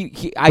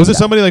 He Was it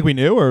somebody like we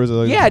knew, or was it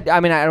like? Yeah,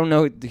 I mean I don't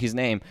know his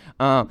name,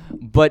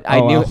 but I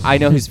Oh, knew wow. I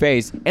know his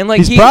face and like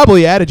He's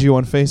probably added you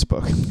on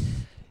Facebook.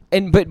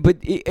 And but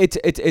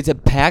it's a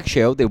packed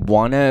show. They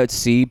want to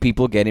see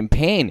people get in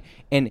pain,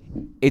 and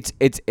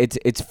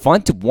it's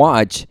fun to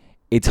watch.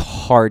 It's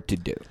hard to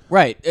do.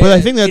 Right, But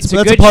I think that's- it's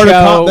that's a good part of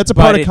show, that's a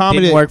part but of comedy.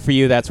 It didn't work for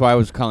you. That's why I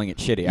was calling it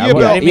shitty. Yeah, I but-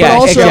 didn't but mean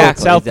also- the show exactly,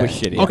 itself was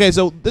exactly. shitty. Okay,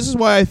 so this is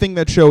why I think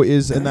that show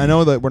is, and I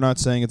know that we're not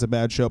saying it's a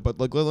bad show, but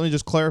like let me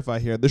just clarify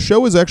here. The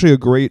show is actually a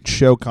great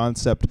show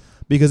concept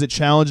because it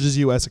challenges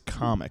you as a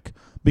comic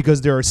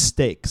because there are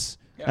stakes.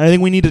 And I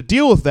think we need to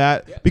deal with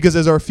that because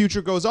as our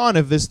future goes on,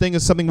 if this thing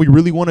is something we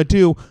really want to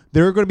do,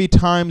 there are going to be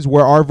times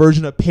where our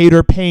version of paid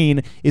or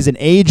pain is an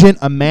agent,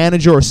 a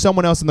manager, or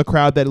someone else in the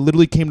crowd that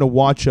literally came to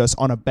watch us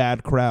on a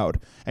bad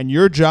crowd. And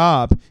your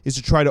job is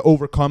to try to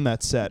overcome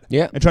that set.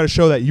 Yeah. And try to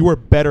show that you are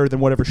better than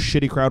whatever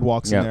shitty crowd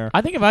walks Yeah. in there.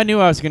 I think if I knew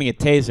I was going to get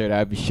tasered,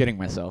 I'd be shitting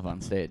myself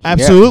on stage.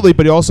 Absolutely,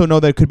 but you also know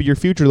that it could be your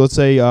future. Let's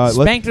say,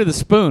 Spanked through the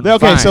spoon. okay,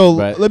 fine, so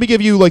but let me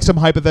give you like some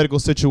hypothetical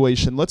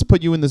situation. Let's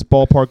put you in this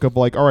ballpark of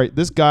like, all right,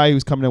 this guy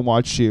who's coming to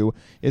watch you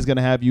is going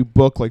to have you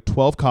book like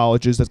 12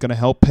 colleges that's going to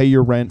help pay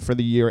your rent for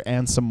the year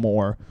and some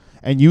more,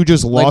 and you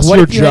just like, lost what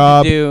your if you had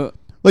job. to do,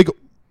 Like,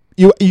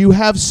 you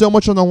have so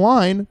much on the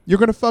line, you're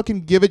going to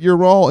fucking give it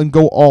your all and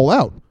go all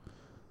out.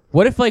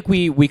 what if like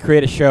we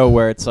create a show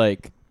where it's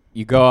like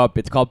you go up,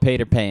 it's called Paid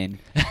or Pain,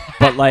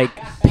 but like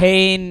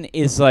pain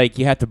is like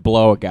you have to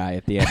blow a guy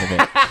at the end of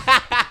it.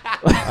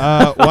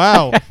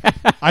 Wow.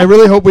 I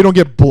really hope we don't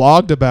get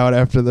blogged about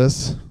after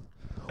this.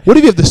 What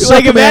if you have to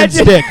suck a man's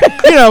dick?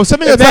 You know,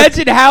 something that's like,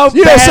 Imagine how you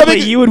know, badly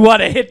something- you would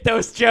want to hit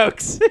those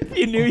jokes if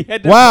you knew you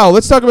had to. wow,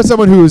 let's talk about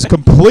someone who is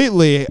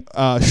completely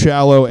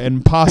shallow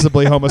and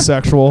possibly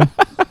homosexual.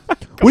 What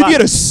if you on.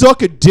 had to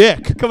suck a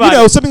dick? Come You on.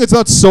 know, something that's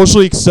not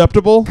socially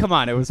acceptable. Come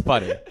on, it was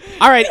funny.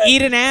 All right,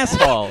 eat an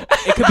asshole.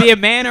 It could be a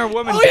man or a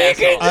woman's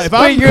asshole.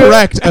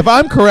 If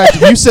I'm correct,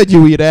 you said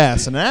you eat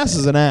ass. An ass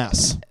is an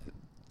ass.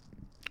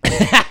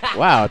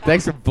 Wow,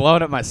 thanks for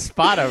blowing up my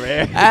spot over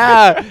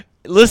here.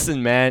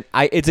 Listen, man,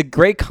 it's a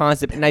great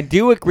concept, and I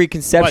do agree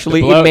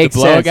conceptually. What, it makes the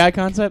blow sense. a guy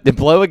concept? The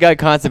blow a guy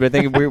concept. I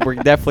think we're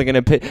definitely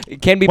gonna.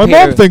 It can be. My paid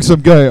mom or- thinks I'm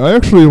gay. I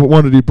actually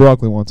wanted to eat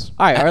broccoli once.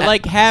 All right, or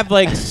like have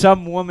like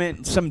some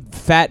woman, some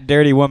fat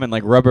dirty woman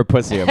like rub her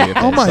pussy over your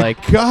face. Oh my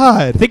like,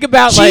 God. Think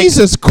about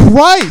Jesus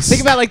Christ.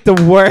 think about like the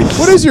worst.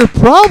 What is your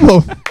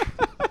problem?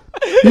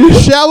 You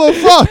shallow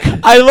fuck.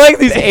 I like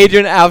these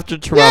Adrian after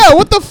Trump. Yeah,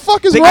 what the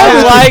fuck is Think wrong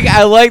with you?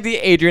 I like the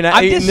Adrian.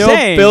 I'm just no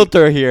saying.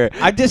 filter here.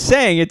 I'm just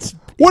saying it's.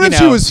 What you if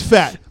she know, was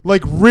fat?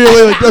 Like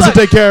really like doesn't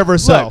take care of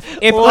herself.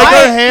 if like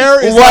I- her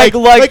hair is like-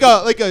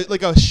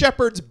 like a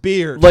shepherd's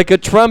beard. Like a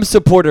Trump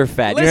supporter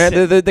fat. You know,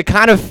 Listen. the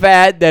kind of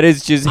fat that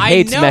is just I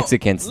hates know-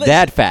 Mexicans. listen.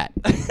 That fat.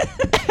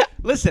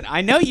 Listen,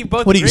 I know you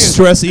both. What do you agree with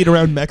stress eat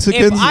around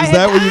Mexicans? If Is I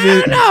that had- what you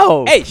mean?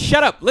 No. Hey,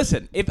 shut up.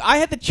 Listen, if I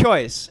had the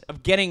choice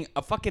of getting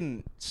a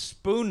fucking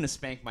spoon to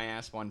spank my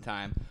ass one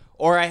time,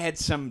 or I had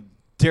some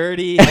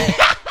dirty,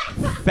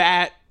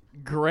 fat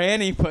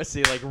granny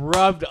pussy like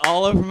rubbed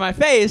all over my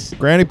face,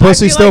 Granny I'd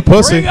pussy be still like,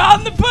 pussy. Bring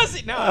on the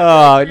pussy. No.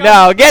 Oh bring on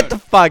no! the Get the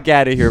spoon. fuck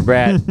out of here,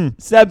 Brad.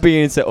 Stop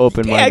being so Yeah,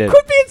 open-minded.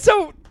 quit being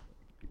so.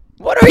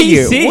 What are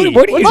you? PC.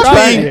 What are you What's I'm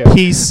trying being to do?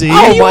 PC.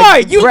 Yeah, Oh you my- are.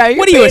 You. Brad,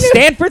 What are you're you, a being-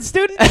 Stanford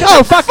student? Shut Oh,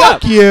 the fuck fuck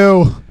up.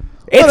 you.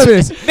 None of it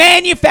is. It's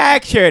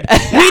manufactured.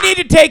 We need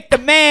to take the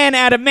man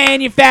out of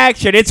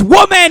manufactured. It's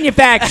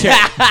woman-manufactured.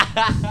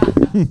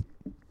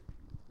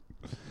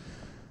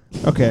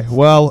 Okay,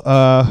 well,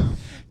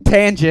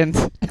 Tangent.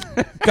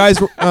 guys,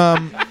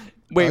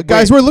 Wait,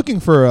 guys, we're looking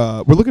for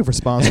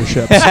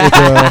sponsorships.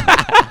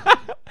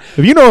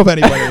 If you know of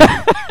anybody,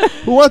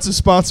 Who wants to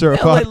sponsor a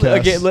podcast?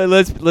 Okay,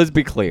 let's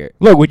be clear.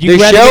 Look, would you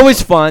The rather show get-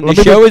 is fun. let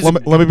The show is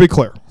let me be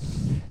clear.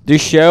 the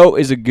show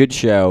is a good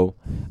show,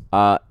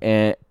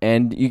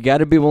 and you got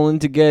to be willing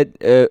to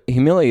get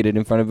humiliated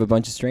in front of a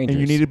bunch of strangers.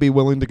 And you need to be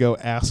willing to go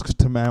ask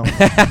to mount.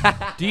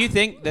 Do you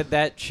think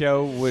that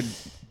show would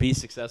be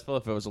successful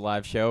if it was a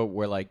live show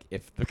where, like,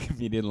 if the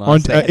comedian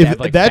lost, they had to if have,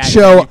 like, that fat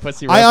show, granny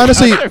pussy I rubbed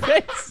honestly, across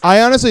their face?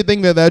 I honestly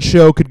think that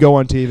show could go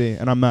on TV,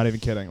 and I'm not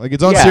even kidding. Like,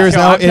 it's on Yeah. serious Show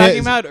now. I'm It talking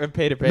is- about or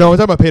pay to pay? no, I'm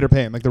talking about Peter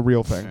Pan, like the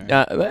real thing.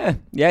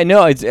 Yeah,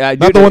 no, it's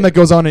Not the one that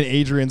goes on in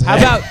Adrian's How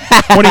head.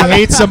 about when he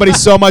hates somebody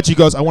so much, he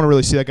goes, "I want to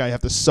really see that guy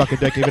have to suck a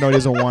dick, even though he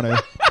doesn't want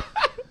to."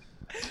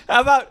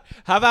 how about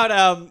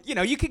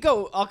you could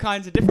go all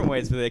kinds of different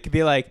ways with it. It could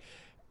be like,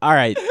 all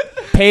right,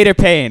 paid or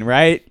paying,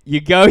 right?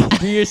 You go, you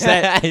do your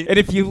set, and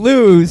if you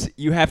lose,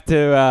 you have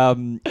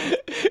to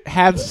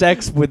have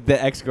sex with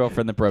the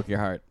ex-girlfriend that broke your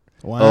heart.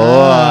 Wow.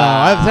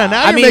 Oh.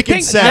 Now I you're mean, making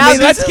think- sense. I mean,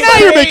 that's now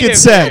you're making creative,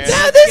 sense.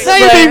 man. Now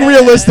you're being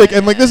realistic,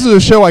 and like this is a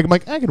show. I'm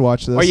like, I could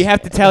watch this. Or you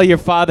have to tell your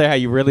father how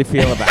you really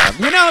feel about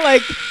him.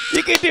 Like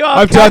you could do all.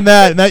 I've done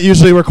that, and that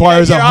usually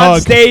requires You're a on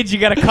hug. stage. You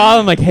gotta call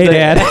him like, "Hey,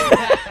 Dad."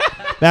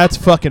 That's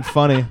fucking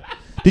funny.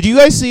 Did you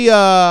guys see?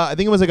 I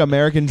think it was like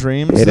American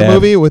Dreams, Hey, the Dad.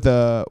 movie with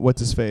what's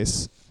his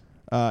face?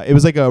 It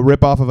was like a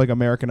rip off of like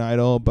American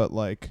Idol, but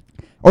like,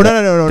 or no.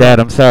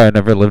 I'm sorry, I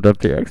never lived up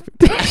to your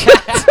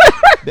expectations.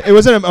 It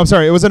wasn't. I'm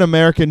sorry. It wasn't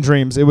American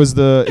Dreams. It was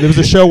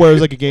a show where it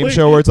was like a game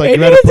show where it's like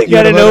Adrian you had to hasn't you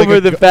had to gotten let, over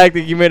like, the fact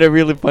that you made a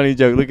really funny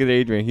joke. Look at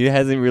Adrian. He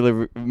hasn't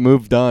really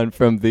moved on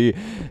from the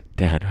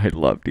Dad, I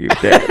loved you,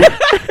 Dad.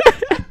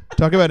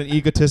 talk about an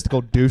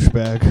egotistical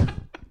douchebag.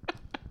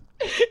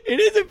 It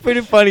is a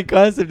pretty funny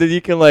concept that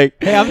you can like.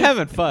 Hey, I'm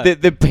having fun.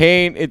 The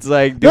pain. It's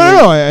like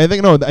No. I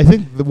think no. I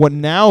think what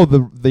now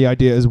the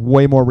idea is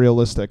way more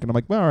realistic, and I'm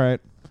like, well, all right.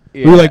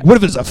 Yeah. We were like, what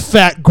if there's a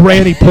fat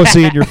granny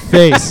pussy in your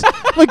face?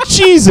 I'm like,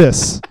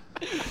 Jesus.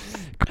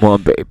 Come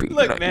on, baby.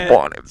 Look, man.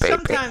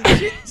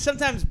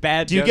 Sometimes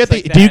bad. Do you jokes get the?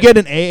 like Do you that- get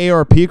an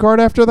AARP card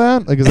after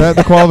that? Like, is that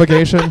the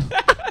qualification?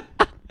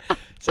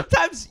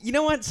 Sometimes you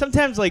know what?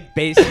 Sometimes like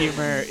base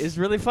humor is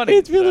really funny.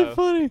 It's really so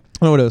funny.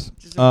 No, it is.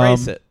 Just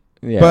embrace it.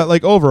 Yeah. But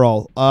like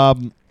overall,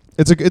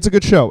 it's a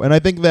good show, and I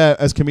think that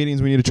as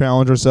comedians we need to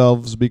challenge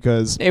ourselves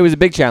because It was a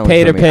big challenge.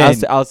 Paid for or me.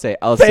 paid? I'll say.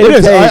 it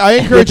is. I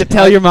encourage to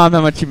tell your mom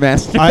how much you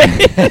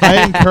masturbate.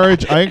 I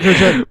encourage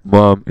that.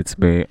 Mom, it's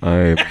me.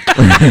 I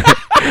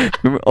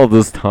remember all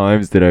those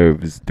times that I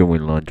was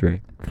doing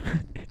laundry.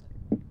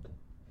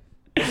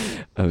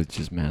 I was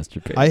just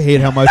masturbating. I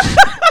hate how much.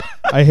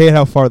 I hate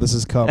how far this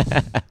has come.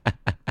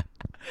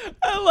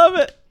 I love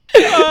it. Oh,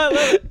 I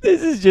love it.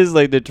 This is just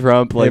like the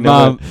Trump. Hey, Like,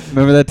 Mom,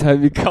 remember that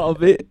time you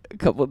called me a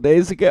couple of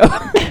days ago?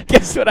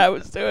 Guess what I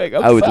was doing?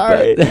 I was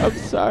sorry. about- I'm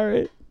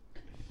sorry.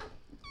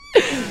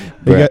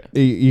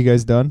 You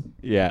guys done?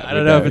 Yeah. I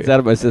don't know if it's out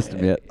of my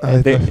system yet.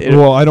 I think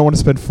well, I don't want to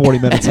spend 40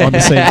 minutes on the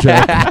same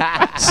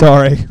joke.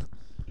 Sorry.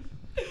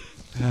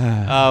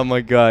 Oh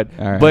my God.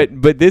 All right.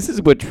 But this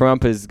is what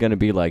Trump is gonna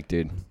be like,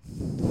 dude.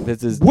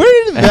 This is.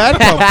 Where did that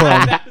come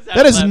from?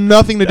 That has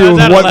nothing to do that was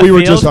with out of what we left were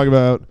just field. talking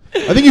about.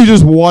 I think you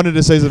just wanted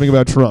to say something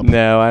about Trump.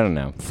 No, I don't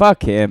know.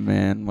 Fuck him,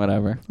 man.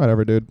 Whatever.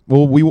 Whatever, dude.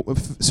 Well,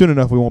 soon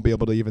enough we won't be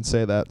able to even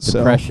say that.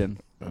 Depression.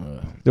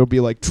 So there'll be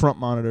like Trump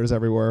monitors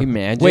everywhere.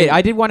 Imagine. Wait,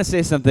 I did want to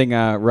say something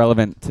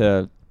relevant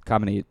to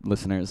comedy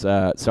listeners.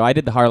 So I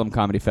did the Harlem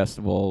Comedy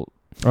Festival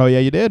Oh yeah,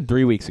 you did.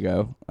 3 weeks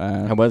ago.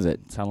 How was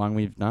it? It's how long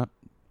we've not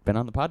been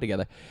on the pod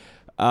together.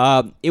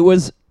 It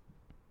was.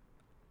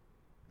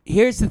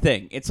 Here's the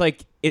thing. It's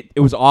like it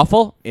was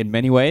awful in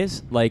many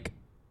ways. Like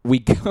we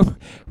go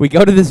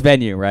to this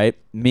venue, right?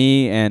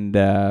 Me and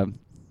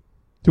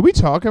Did we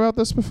talk about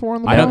this before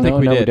on the I don't pod? think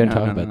we no, we did. didn't No,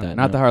 talk no, about no, that,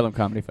 Not no. the Harlem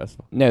Comedy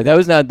Festival. No, that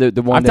was not the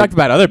one. I've talked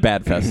about other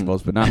bad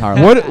festivals, but not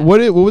Harlem.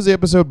 What was the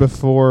episode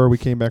before we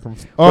came back from?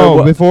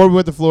 Before we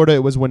went to Florida,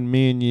 it was when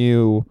me and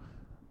you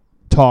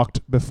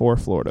talked before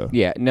Florida.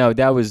 Yeah, no,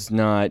 that was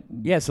not.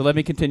 Yeah. So let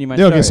me continue my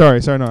Yeah, okay,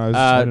 story. sorry. No,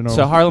 I didn't know.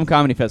 So Harlem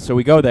Comedy Fest. So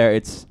we go there.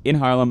 It's in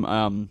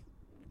Harlem,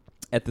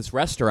 at this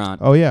restaurant.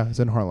 Oh yeah, it's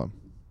in Harlem.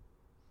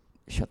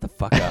 Shut the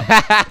fuck up.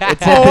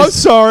 It's at I'm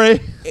this- sorry.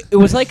 it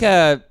was like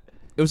a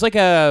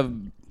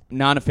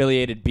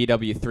non-affiliated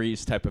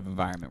BW3s type of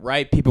environment,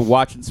 right? People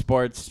watching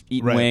sports,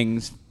 eating Right.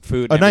 wings,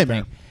 food. A and everything.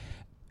 nightmare.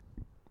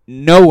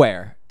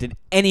 Nowhere did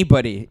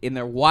anybody in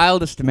their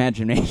wildest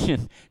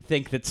imagination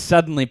think that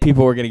suddenly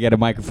people were going to get a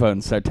microphone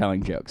and start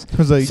telling jokes. I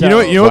was like, So-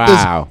 you know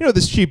Wow. what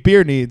this cheap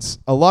beer needs?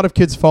 A lot of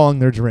kids following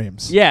their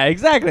dreams. Yeah,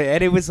 exactly.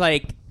 And it was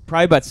like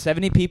probably about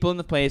 70 people in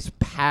the place,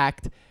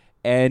 packed,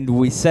 and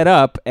we set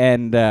up,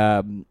 and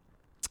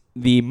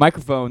the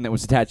microphone that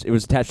was attached, it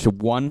was attached to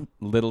one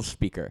little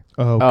speaker.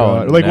 Oh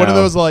god. Like one of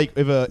no. those like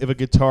if a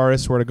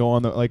guitarist were to go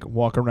on the like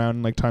walk around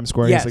in like Times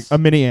Square, Yes. it's like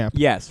a mini amp.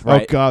 Yes, Oh,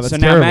 right. God, that's so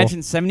now terrible.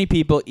 imagine 70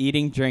 people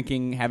eating,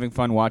 drinking, having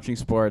fun, watching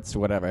sports,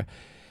 whatever.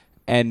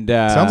 And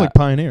Sounds like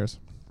pioneers.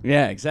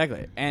 yeah,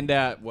 exactly. And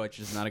which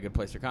is not a good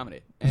place for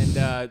comedy.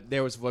 And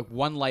there was like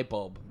one light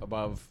bulb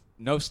above,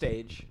 no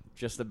stage,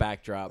 just the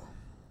backdrop,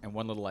 and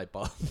one little light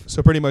bulb,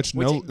 So pretty much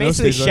which no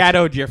basically stage lights.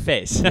 shadowed your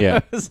face. Yeah.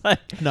 It was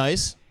like,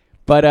 Nice.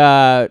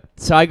 But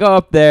so I go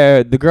up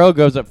there. The girl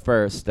goes up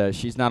first.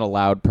 She's not a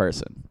loud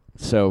person,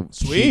 so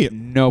Sweet.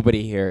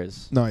 nobody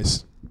hears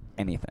Nice.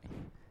 anything.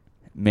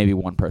 Maybe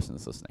one person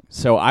is listening.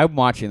 So I'm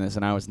watching this,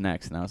 and I was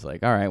next, and I was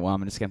like, all right, well,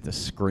 I'm just going to have to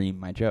scream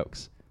my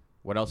jokes.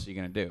 What else are you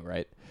going to do,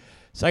 right?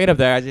 So I get up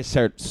there. I just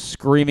start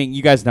screaming.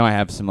 You guys know I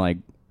have some, like,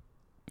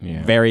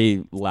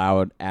 very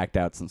loud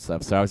act-outs and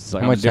stuff. So I was just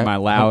like, I'm going to do my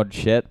loud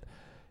shit.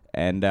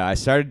 And I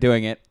started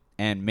doing it,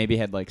 and maybe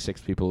had, like,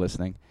 6 people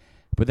listening.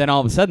 But then all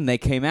of a sudden, they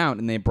came out,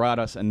 and they brought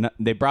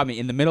me,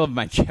 in the middle of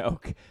my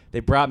joke, they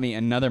brought me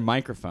another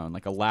microphone,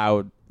 like a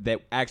loud, that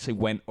actually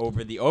went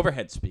over the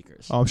overhead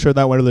speakers. Oh, I'm sure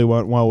that really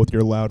went well with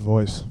your loud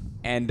voice.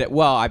 And,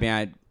 well, I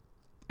mean,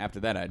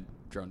 after that, I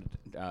drummed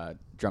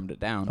it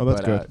down. Oh,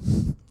 that's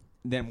good.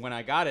 Then when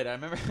I got it, I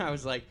remember I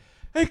was like,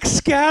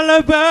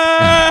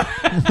 Excalibur!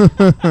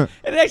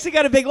 It actually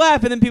got a big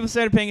laugh, and then people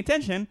started paying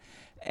attention.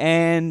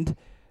 And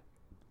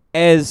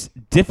as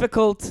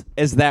difficult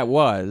as that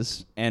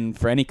was, and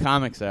for any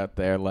comics out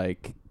there,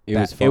 like,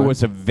 it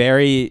was a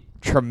very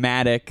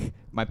traumatic.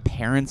 My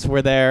parents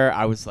were there.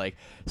 I was, like,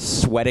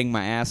 sweating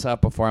my ass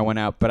up before I went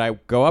out. But I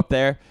go up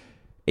there,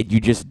 and you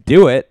just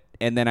do it.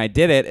 And then I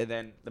did it, and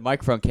then the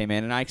microphone came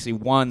in, and I actually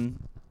won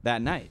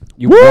that night.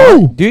 You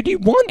won? Dude, you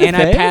won the And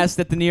I passed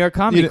at the New York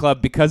Comedy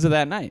Club because of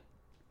that night.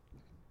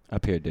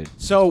 Up here, dude.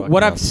 So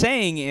what I'm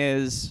saying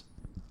is,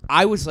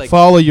 I was like,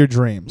 follow your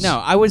dreams. no,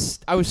 I was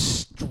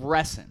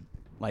stressing,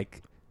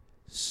 like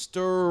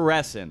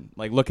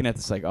looking at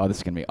this, like, oh, this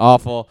is gonna be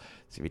awful.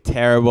 It's gonna be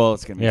terrible.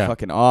 It's gonna be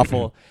fucking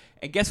awful.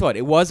 And guess what?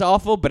 It was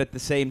awful, but at the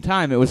same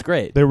time, it was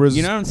great. There was,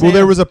 you know what I'm saying? Well,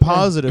 there was a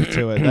positive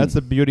to it. That's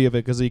the beauty of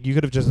it, because you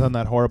could have just done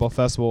that horrible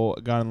festival,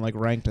 gotten like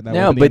ranked, and that.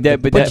 No,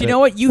 but you know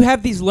what? You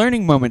have these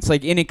learning moments,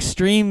 like in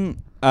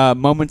extreme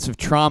moments of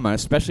trauma,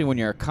 especially when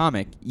you're a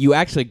comic. You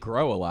actually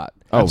grow a lot.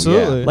 Oh,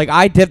 absolutely. yeah. Like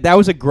I did. That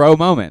was a grow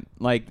moment.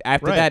 Like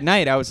after Right. that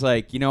night, I was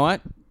like, you know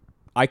what?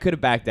 I could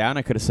have backed down.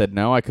 I could have said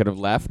no. I could have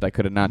left. I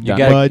could have not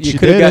done it. But you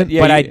could've didn't.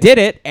 But I did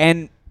it,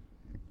 and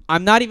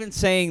I'm not even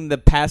saying the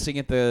passing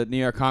at the New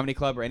York Comedy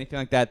Club or anything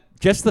like that.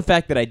 Just the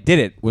fact that I did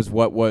it was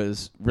what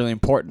was really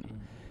important.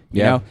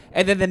 You know?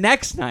 And then the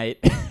next night,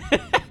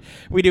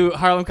 we do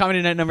Harlem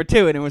Comedy Night number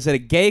 2, and it was at a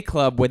gay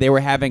club where they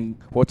were having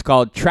what's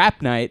called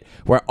Trap Night,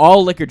 where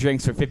all liquor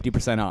drinks are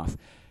 50% off.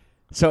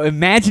 So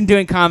imagine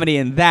doing comedy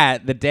in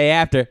that the day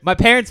after. My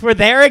parents were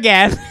there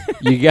again.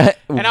 You got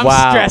and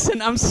I'm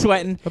stressing. I'm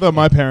sweating. I thought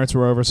my parents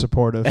were over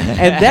supportive.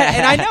 And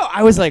I know.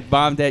 I was like,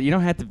 Mom, Dad, you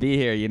don't have to be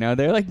here. You know,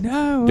 they're like,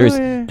 no.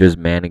 There's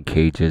man in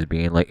cages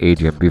being like,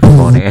 Adrian, be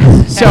funny.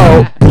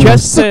 So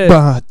just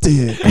to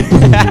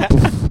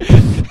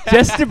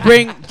just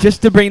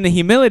to bring the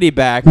humility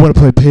back. You want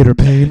to play Peter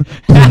Pan?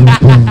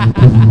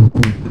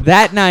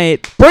 That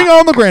night, Bring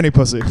on the granny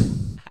pussy.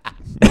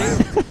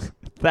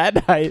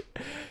 that night.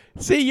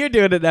 See, you're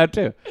doing it now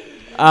too.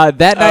 That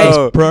night,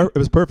 It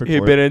was perfect. He'd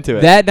for been it. into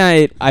it. that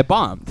night, I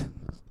bombed.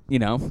 You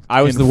know,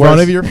 I was in the front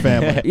worst of your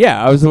family.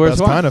 Yeah, I was the worst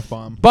That's one. kind of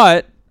fun.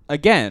 But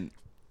again,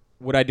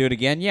 would I do it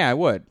again? Yeah, I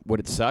would. Would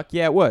it suck?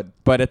 Yeah, it would.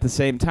 But at the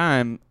same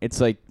time, it's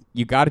like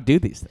you got to do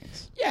these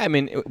things. Yeah, I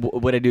mean,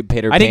 would I do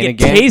Peter I Pan didn't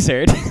get again?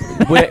 tasered.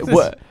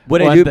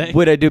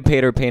 Would I do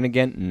Peter Pan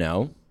again?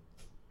 No.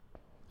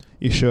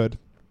 You should.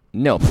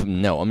 No,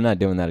 I'm not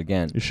doing that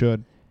again. You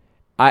should.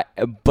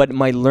 But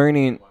my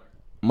learning,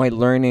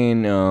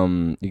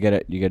 you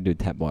gotta do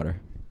tap water.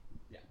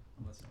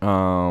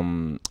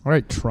 All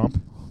right,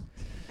 Trump.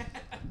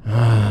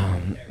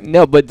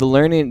 No, but the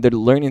learning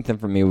thing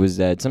for me was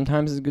that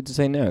sometimes it's good to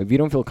say no. If you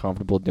don't feel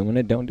comfortable doing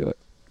it, don't do it.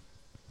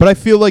 But I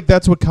feel like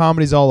that's what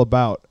comedy's all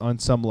about on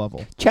some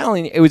level.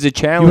 Challenge. It was a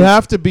challenge. You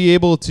have to be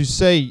able to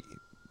say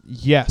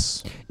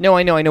yes. No,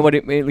 I know what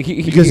it.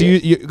 Because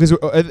because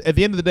at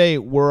the end of the day,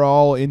 we're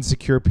all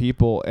insecure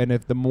people, and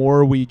if the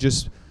more we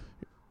just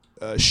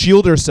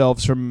shield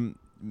ourselves from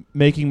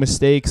making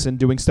mistakes and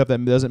doing stuff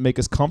that doesn't make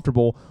us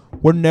comfortable,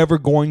 we're never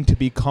going to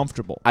be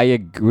comfortable. I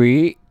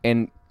agree,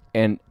 and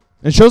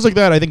shows like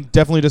that, I think,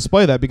 definitely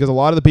display that, because a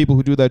lot of the people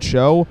who do that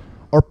show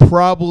are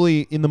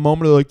probably in the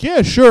moment of like,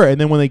 yeah, sure, and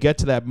then when they get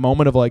to that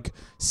moment of like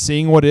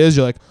seeing what it is,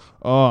 you're like,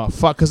 oh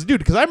fuck, because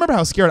I remember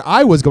how scared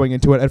I was going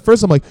into it. At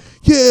first, I'm like,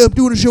 yeah, I'm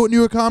doing a show at New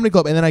York Comedy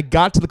Club, and then I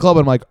got to the club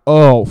and I'm like,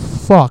 oh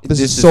fuck, this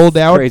is sold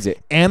out, crazy.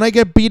 And I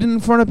get beaten in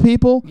front of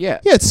people.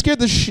 Yeah, it scared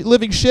the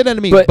living shit out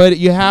of me. But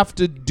you have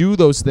to do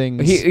those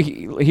things.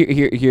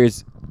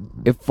 Here's,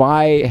 if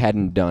I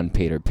hadn't done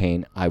Peter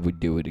Pan, I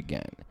would do it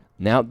again.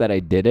 Now that I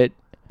did it,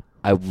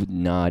 I would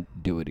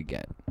not do it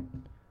again.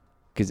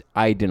 Because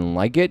I didn't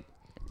like it.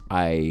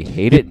 I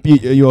hate it.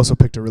 You also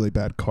picked a really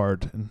bad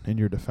card in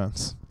your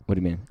defense. What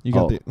do you mean? You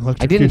got the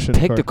I didn't electrocution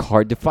pick card. the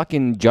card. The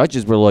fucking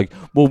judges were like,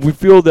 well, we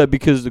feel that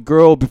because the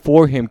girl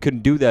before him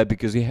couldn't do that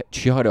because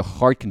she had a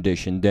heart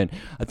condition. Then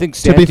I think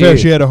Santi... To be fair,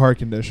 she had a heart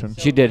condition.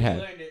 She did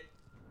have.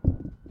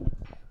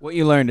 What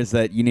you learned is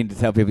that you need to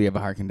tell people you have a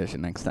heart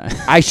condition next time.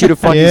 I should have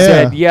fucking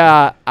said,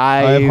 yeah, I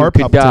have heart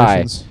could die.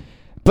 palpitations.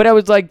 But I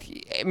was like,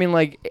 I mean,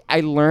 like,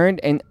 I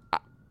learned, and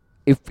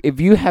if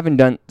you haven't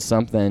done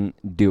something,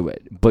 do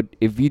it. But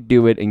if you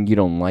do it and you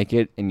don't like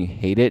it and you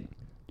hate it,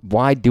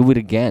 why do it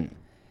again?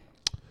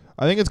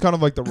 I think it's kind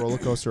of like the roller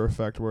coaster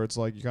effect, where it's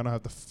like you kind of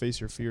have to face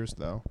your fears,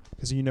 though,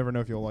 because you never know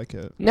if you'll like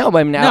it. No, but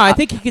I mean, I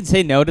think you can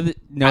say no to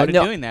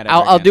doing that.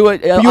 I'll do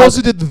it. But you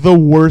also did the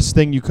worst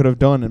thing you could have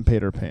done in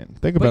Paid or Pain.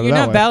 Think about But it you're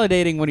that not way.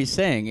 validating what he's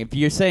saying. If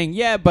you're saying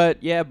but.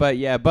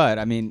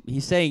 I mean,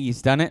 he's saying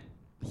he's done it.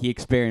 He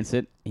experienced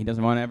it. He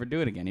doesn't want to ever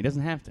do it again. He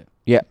doesn't have to.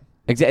 Yeah,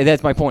 exactly.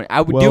 That's my point.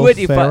 I would Well, do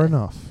it fair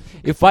enough.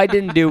 if I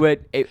didn't do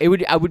it.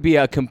 I would be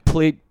a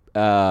complete,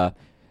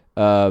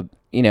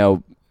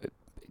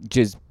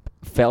 just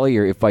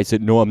failure if I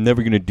said no. I'm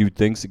never gonna do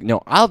things.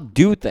 No, I'll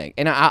do things,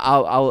 and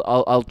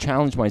I'll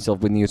challenge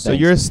myself with new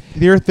things. So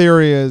your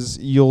theory is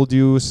you'll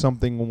do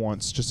something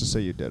once just to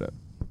say you did it.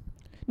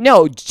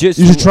 No, just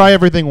You should try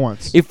everything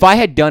once. If I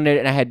had done it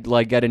and I had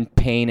like got in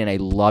pain and I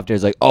loved it, I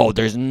was like, oh,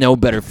 there's no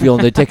better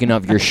feeling than taking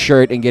off your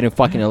shirt and getting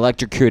fucking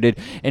electrocuted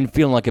and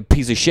feeling like a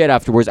piece of shit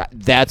afterwards.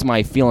 That's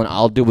my feeling.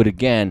 I'll do it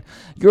again.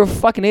 You're a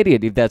fucking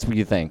idiot if that's what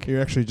you think.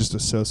 You're actually just a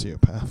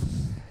sociopath.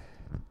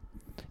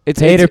 It's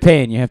Paid or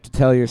Pain, you have to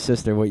tell your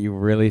sister what you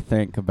really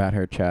think about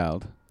her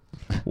child.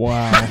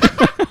 Wow.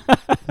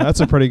 That's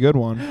a pretty good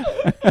one.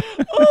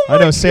 I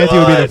know Santi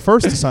would be the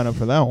first to sign up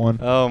for that one.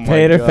 Oh my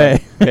Paid or God. Pay.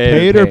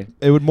 Paid or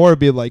it would more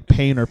be like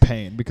pain or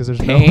pain, because there's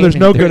Pain.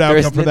 no good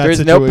outcome for that there's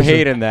situation. no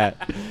pain in that.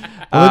 The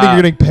only thing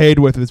you're getting paid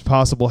with is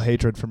possible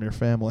hatred from your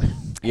family.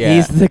 Yeah.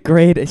 He's the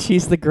greatest.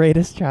 She's the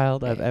greatest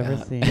child I've ever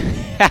seen.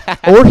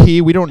 Or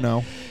he, we don't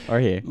know. Or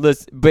he.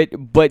 Listen,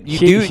 but you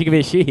do. She could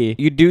be she.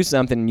 You do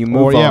something and you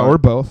move Or on. yeah, or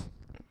both.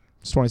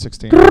 It's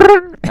 2016.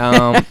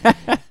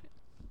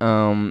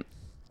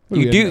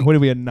 You do. What are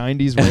we, a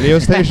 90s radio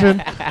station?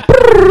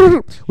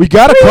 We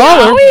got a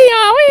caller.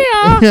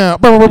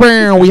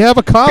 Yeah. We have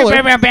a caller.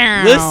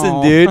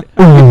 Listen, dude.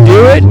 You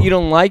do it. You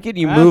don't like it.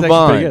 You move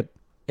on.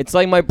 It's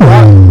like my bro.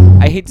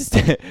 I hate to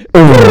say.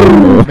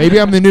 Maybe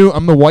I'm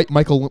the white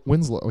Michael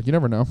Winslow. You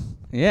never know.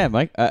 Yeah,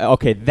 Mike.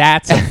 Okay,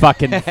 that's a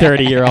fucking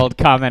 30-year-old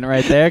comment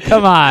right there.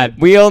 Come on.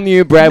 We all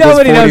knew Brad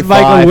Nobody was 45. knows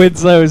Michael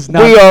Winslow's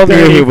not We all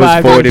knew he was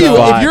 35.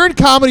 45. If you're in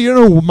comedy, you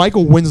don't know who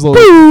Michael Winslow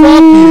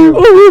is.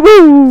 Fuck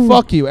you.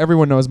 Fuck you.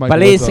 Everyone knows Michael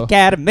Police Winslow.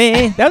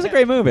 Academy. That was a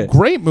great movie.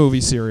 Great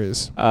movie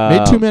series.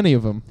 Made too many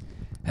of them.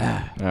 All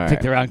right.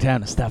 Picked the wrong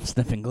town to stop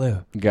sniffing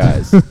glue.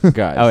 Guys. Oh,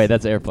 wait,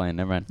 that's Airplane.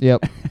 Never mind.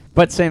 Yep.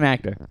 But same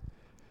actor.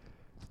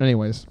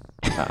 Anyways.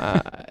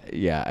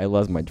 Yeah, I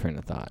lost my train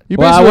of thought. You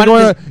Well,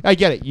 basically I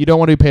get it. You don't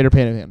want to be Paid or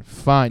Pain again.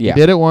 Fine. Yeah. You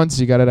did it once.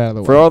 You got it out of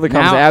the way. For all the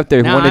comments out there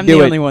who now want to I'm do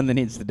the it. only one that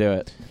needs to do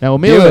it. Now, Do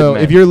Emilio, it,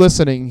 man. if you're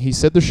listening, he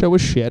said the show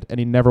was shit, and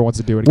he never wants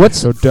to do it again. What's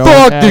so don't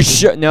Fuck ask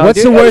this him. show. No,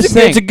 What's dude, the worst it's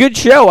a- It's a thing? good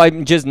show.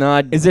 I'm just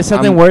not. Is there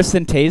something I'm- worse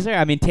than Taser?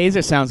 I mean,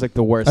 Taser sounds like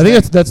the worst. I think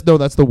thing.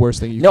 that's the worst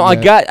thing you No,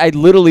 can get. I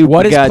literally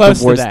What is got close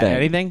the to worst that? thing.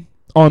 Anything?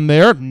 On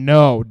there?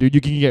 No, dude.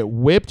 You can get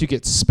whipped. You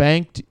get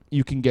spanked.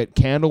 You can get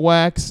candle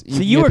wax. So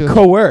you were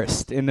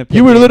coerced in the.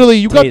 You were literally.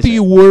 You got Taser. the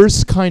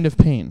worst kind of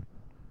pain.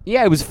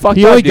 Yeah, it was fucked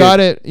He up. only dude. got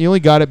it. He only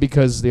got it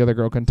because the other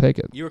girl couldn't take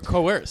it. You were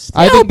coerced.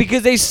 I No, think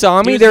because they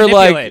saw He me. was They're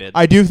like, manipulated.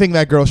 I do think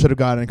that girl should have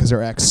gotten it because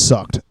her ex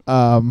sucked.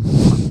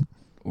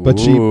 But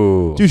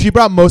Ooh. she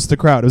brought most of the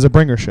crowd. It was a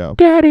bringer show.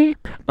 God,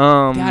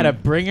 a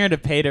bringer to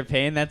Paid or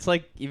Pain. That's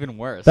like even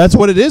worse. That's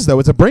what it is, though.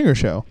 It's a bringer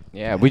show.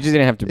 Yeah, we just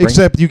didn't have to bring.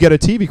 Except you get a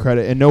TV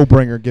credit, and no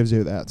bringer gives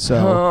you that.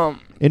 So,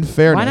 in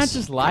fairness, Why not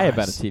just lie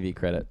about a TV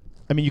credit?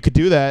 I mean, you could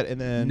do that, and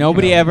then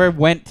Nobody you know, ever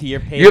went to your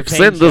Paid You or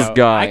Pain upset this show.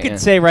 guy, I could yeah.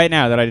 say right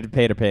now that I did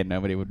Paid or Pain.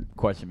 Nobody would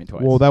question me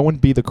twice. Well, that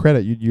wouldn't be the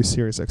credit. You'd use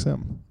Sirius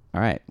XM. All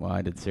right. Well,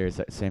 I did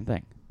same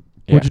thing.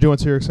 What'd you do on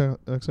Sirius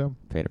XM?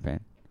 Paid or Pain.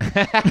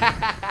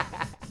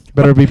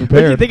 Better be What do you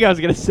prepared. think I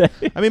was gonna say?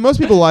 I mean, most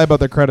people lie about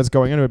their credits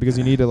going into it because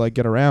you need to like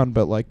get around,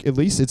 but like at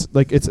least it's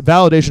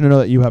validation to know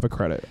that you have a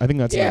credit. I think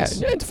that's Yeah,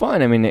 nice. it's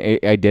fine. I mean,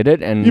 I did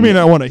it, and You may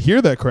not want to hear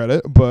that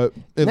credit, but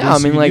at No, least I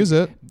mean, you can like, use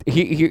it.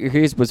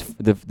 Here's what's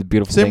the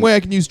beautiful Same thing. way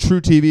I can use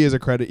True TV as a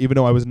credit, even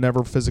though I was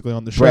never physically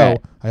on the show. Right.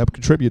 I help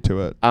contribute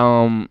to it.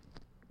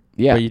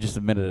 Yeah. But you just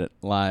admitted it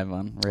live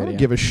on I radio. don't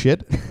give a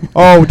shit.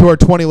 Oh, to our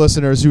 20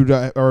 listeners who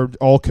are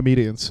all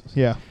comedians.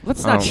 Yeah.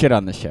 Let's not shit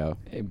on the show.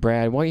 Hey,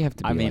 Brad, why you have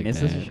to be I mean, like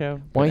is that? this a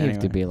show? Why But you have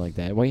to anyway. be like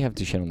that? Why you have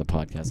to shit on the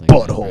podcast like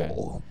that,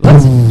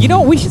 Butthole. You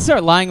know, we should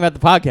start lying about the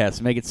podcast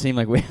to make it seem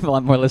like we have a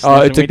lot more listeners Oh,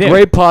 than it's a we do.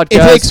 great podcast.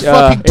 It takes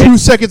fucking 2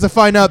 seconds to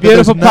find out that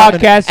Beautiful there's not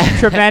many- podcast,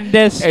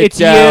 tremendous. It's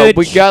huge.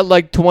 We got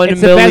like 20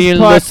 It's the best million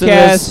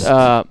listeners.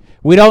 podcast.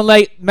 We don't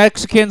let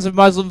Mexicans and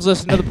Muslims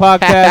listen to the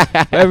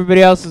podcast.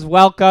 Everybody else is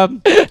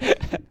welcome.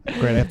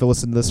 Great, I have to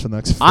listen to this for the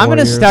next 4 I'm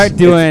gonna years. start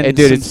doing Dude,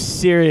 some it's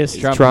serious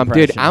Trump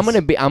Dude, impressions.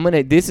 I'm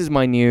gonna. This is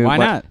my new. Why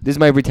not? This is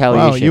my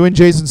retaliation. Wow, you and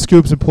Jason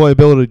Scoop's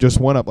employability just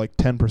went up like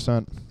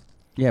 10%.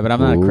 Yeah, but I'm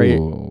not crazy.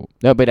 Ooh.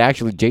 No, but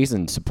actually,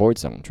 Jason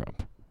supports Donald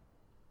Trump.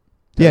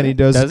 Yeah, and he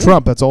does, Does he?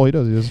 Trump. That's all he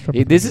does. He does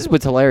Trump. This is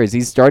what's hilarious.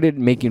 He started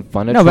making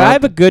fun of No, Trump. but I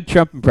have a good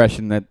Trump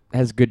impression that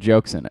has good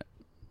jokes in it.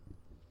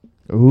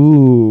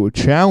 Ooh,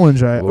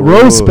 challenge.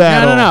 Roast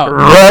battle. No.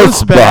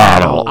 Roast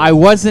battle. I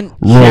wasn't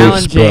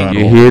challenging.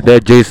 battle. You hear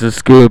that, Jason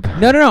Scoop?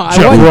 No. I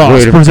Jeff wasn't. Ross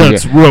Wait a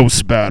presents minute.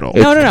 roast battle.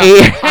 No.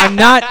 I'm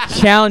not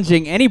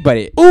challenging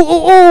anybody.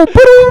 All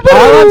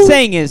I'm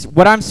saying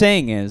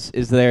is,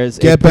 there's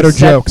Get better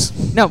jokes.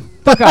 No,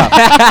 fuck off.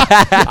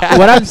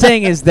 What I'm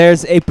saying is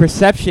there's a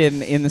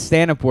perception in the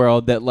stand-up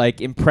world that like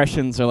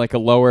impressions are like a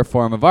lower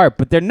form of art,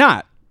 but they're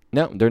not.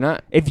 No, they're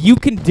not. If you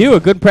can do a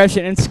good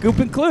impression, and Scoop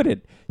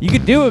included, you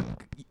could do a...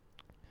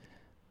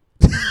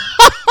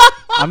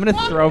 I'm going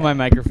to throw my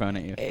microphone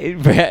at you.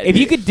 If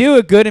you could do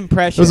a good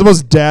impression... That was the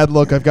most dad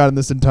look I've got in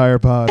this entire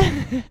pod.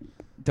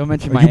 Don't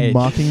mention Are my you age.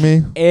 mocking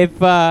me? If...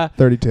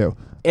 32.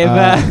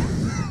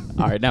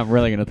 All right, now I'm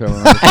really going to throw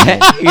one.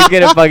 He's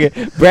gonna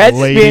fucking Brad's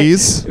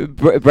Ladies.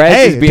 Brad's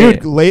Hey, just being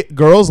dude,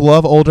 girls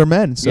love older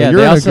men. So yeah,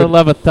 you're they in a also good...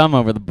 love a thumb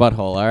over the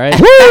butthole, all right?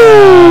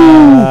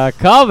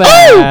 Call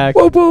back.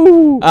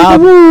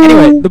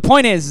 Anyway, the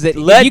point is that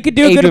Let if you could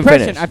do a good Adrian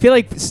impression. finish. I feel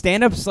like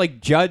stand-ups like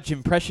judge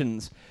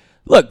impressions.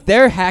 Look,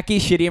 they're hacky,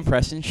 shitty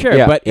impressions, sure.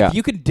 Yeah, but yeah. if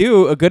you could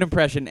do a good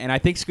impression, and I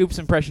think Scoop's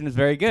impression is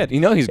very good.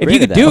 You know he's if great you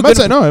at could that. do a I'm not good,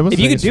 saying- no, I wasn't if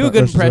you saying could do a his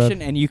good impression's bad.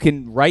 impression and you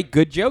can write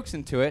good jokes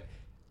into it,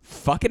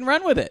 fucking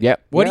run with it.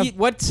 Yep. Yeah.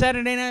 What's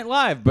Saturday Night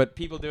Live? But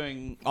people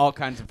doing all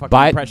kinds of fucking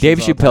By impressions.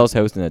 Dave all the time. Chappelle's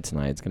hosting it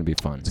tonight. It's gonna be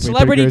fun. Sweet.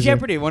 Celebrity Pretty crazy.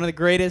 Jeopardy, one of the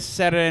greatest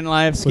Saturday Night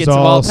Live skits all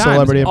of all time.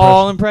 celebrity It's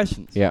all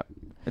impressions. Yeah.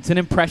 It's an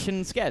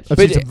impression sketch. I've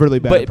seen some really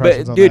bad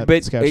impressions on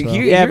that sketch, though.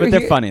 Yeah, but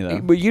they're funny,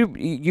 though. But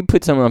you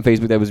put someone on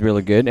Facebook that was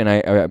really good, and I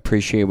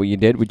appreciate what you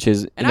did, which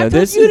is And you know, I've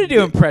told this you is- to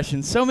do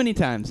impressions so many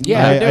times. and you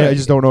Yeah. don't do I it.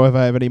 just don't know if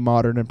I have any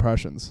modern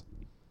impressions.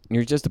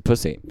 You're just a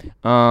pussy.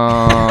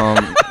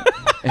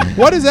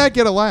 Why does that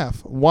get a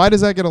laugh? Why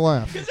does that get a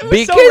laugh? It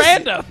was so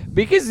random.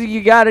 Because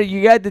you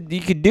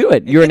could do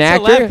it. You're an gets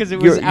a laugh actor. 'cause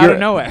it was out of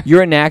nowhere.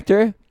 You're an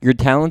actor. You're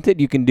talented.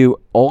 You can do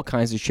all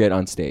kinds of shit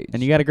on stage.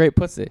 And you got a great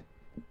pussy.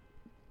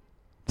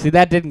 See,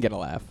 that didn't get a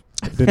laugh.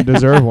 Didn't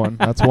deserve one.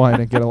 That's why I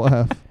didn't get a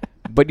laugh.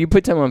 But you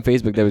put someone on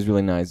Facebook that was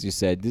really nice. You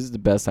said, "This is the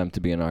best time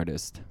to be an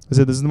artist." I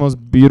said this is the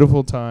most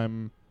beautiful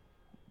time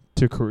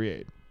to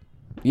create.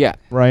 Yeah.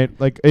 Right?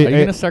 Like, Are you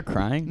gonna start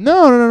crying?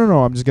 No.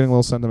 I'm just getting a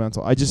little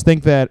sentimental. I just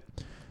think that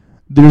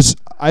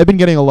I've been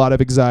getting a lot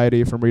of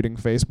anxiety from reading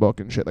Facebook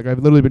and shit. Like, I've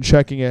literally been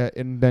checking it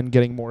and then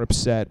getting more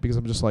upset because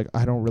I'm just like,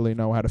 I don't really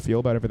know how to feel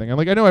about everything. I'm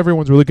like, I know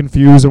everyone's really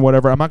confused and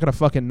whatever. I'm not gonna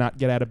fucking not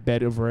get out of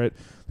bed over it.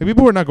 Like,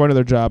 people who are not going to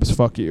their jobs,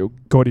 fuck you.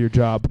 Go to your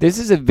job. This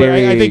is a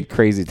very I think-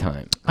 crazy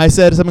time. I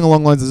said something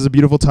along the lines, this is a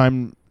beautiful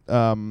time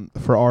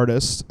for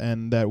artists,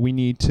 and that we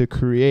need to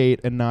create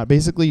and not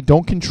basically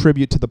don't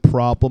contribute to the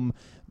problem.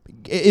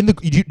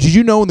 Did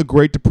you know in the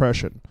Great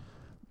Depression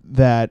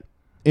that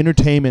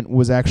entertainment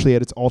was actually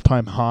at its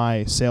all-time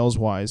high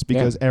sales-wise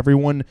because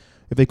everyone,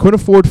 if they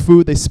couldn't afford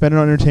food, they spent it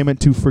on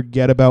entertainment to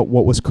forget about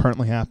what was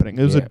currently happening.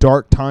 It was a Yeah.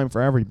 dark time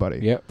for everybody.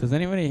 Yep. Does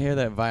anybody hear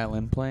that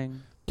violin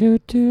playing? You're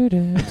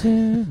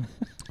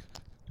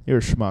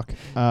a schmuck.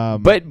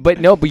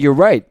 But you're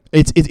right.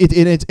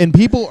 And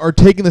people are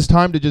taking this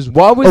time to just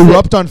What was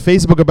erupt on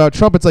Facebook about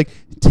Trump. It's like,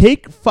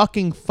 take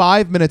fucking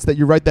 5 minutes that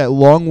you write that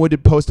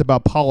long-winded post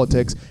about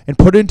politics and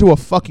put it into a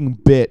fucking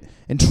bit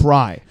and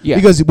try. Yeah.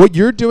 Because what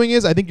you're doing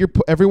is, I think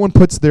everyone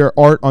puts their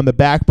art on the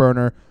back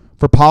burner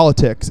for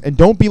politics, and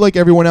don't be like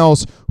everyone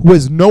else who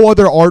has no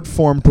other art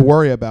form to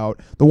worry about.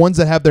 The ones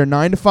that have their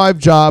 9-to-5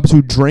 jobs,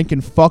 who drink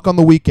and fuck on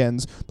the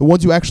weekends, the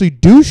ones who actually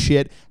do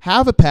shit,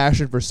 have a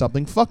passion for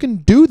something, fucking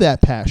do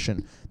that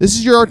passion. This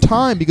is your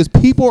time, because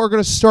people are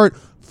going to start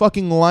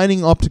fucking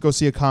lining up to go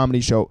see a comedy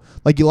show.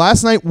 Like,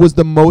 last night was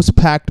the most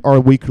packed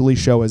our weekly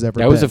show has ever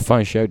been. That was a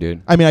fun show,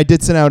 dude. I mean, I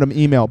did send out an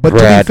email, but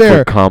Brad to be fair,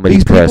 for comedy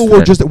these people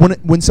were president.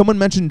 just when someone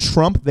mentioned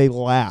Trump, they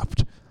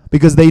laughed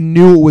because they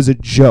knew it was a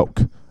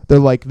joke. They're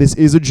like, this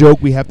is a joke.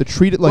 We have to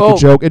treat it like a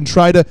joke and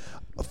try to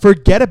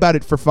forget about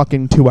it for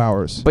fucking 2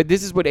 hours. But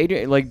this is what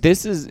Adrian, like,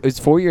 it's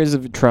 4 years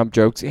of Trump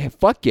jokes.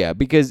 Fuck yeah,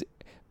 because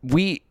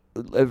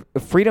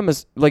freedom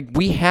is, like,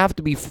 we have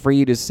to be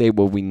free to say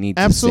what we need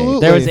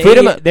Absolutely. to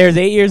say. There's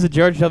 8 years of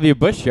George W.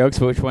 Bush jokes,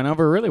 which went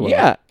over really well.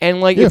 Yeah, and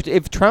like, Yeah.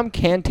 if Trump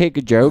can take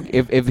a joke,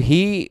 if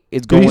he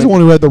is Dude, going, he's the one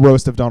who had the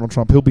roast of Donald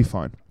Trump. He'll be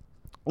fine.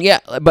 yeah,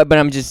 but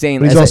I'm just saying,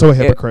 But he's also a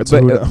hypocrite, so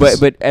who knows?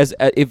 But as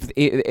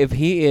if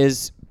he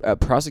is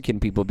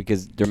prosecuting people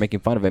because they're making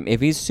fun of him, if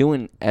he's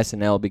suing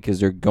SNL because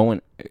they're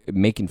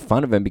making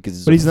fun of him because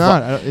it's But he's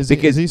not. Is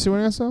because he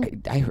suing us though?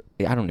 I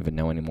don't even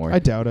know anymore. I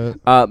doubt it.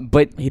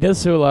 But He does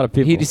sue a lot of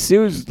people. he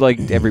sues like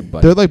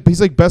everybody. They're like,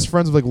 he's like best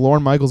friends with like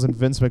Lorne Michaels and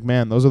Vince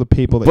McMahon. Those are the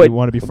people that But- you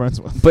want to be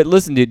friends with. But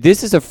listen, dude,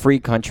 this is a free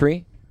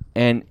country,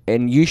 and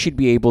you should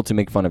be able to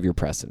make fun of your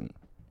president,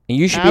 and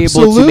you should be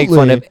able to make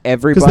fun of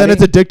everybody. Because then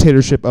it's a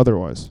dictatorship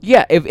otherwise.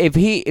 Yeah, if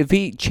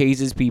he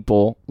chases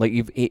people, like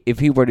if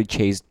he were to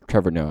chase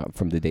Trevor Noah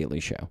from The Daily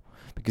Show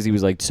because he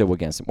was like so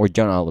against him, or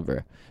John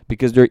Oliver,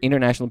 because they're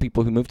international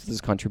people who moved to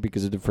this country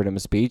because of the freedom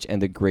of speech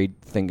and the great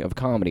thing of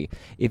comedy.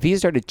 If he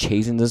started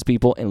chasing those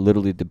people and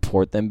literally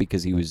deport them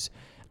because he was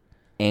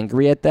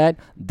angry at that,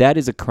 that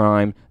is a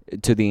crime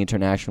to the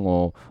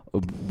international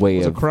way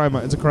It's a of crime.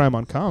 It's a crime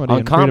on comedy. on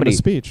and freedom comedy of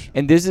speech.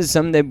 And this is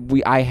something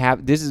that I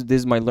have. This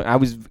is my. I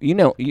was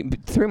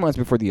 3 months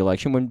before the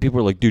election when people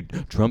were like,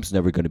 "Dude, Trump's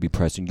never going to be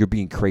president. You're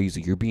being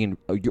crazy. You're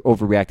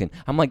overreacting."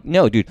 I'm like,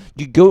 "No, dude.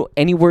 You go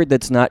anywhere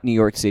that's not New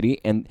York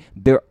City, and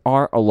there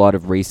are a lot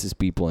of racist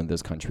people in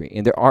this country,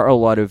 and there are a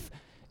lot of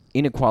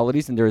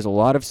inequalities, and there's a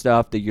lot of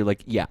stuff that you're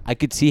like, yeah, I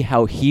could see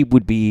how he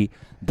would be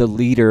the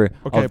leader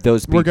of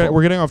those people."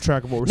 We're getting off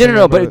track of what we're saying.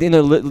 No. But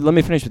let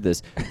me finish with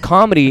this.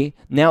 Comedy.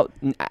 Now,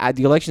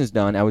 the election's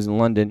done. I was in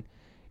London,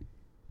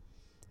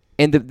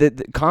 and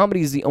the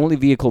comedy is the only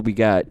vehicle we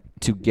got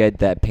to get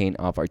that pain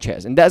off our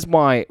chest, and that's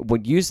why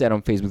what you said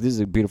on Facebook. This is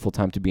a beautiful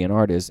time to be an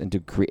artist and to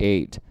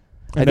create.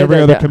 And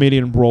every other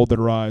comedian rolled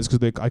their eyes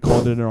because I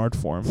called it an art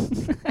form.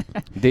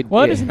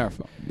 What is an art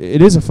form?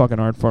 It is a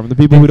fucking art form. The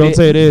people who don't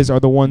say it is are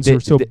the ones who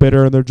are so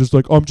bitter and they're just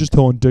like, "Oh, I'm just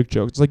telling dick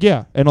jokes." It's like,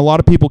 yeah, and a lot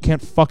of people can't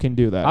fucking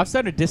do that. I've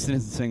started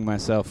distancing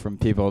myself from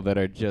people that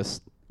are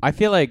just. I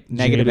feel like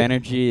negative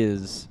energy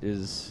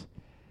is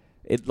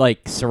it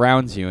like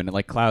surrounds you and it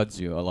like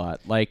clouds you a lot.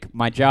 Like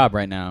my job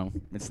right now,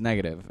 it's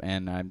negative,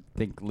 and I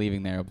think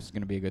leaving there is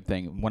going to be a good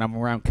thing. When I'm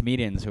around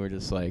comedians who are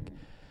just like,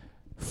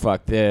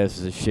 "Fuck this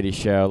is a shitty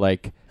show."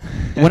 Like,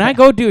 when I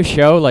go do a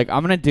show, like,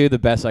 I'm going to do the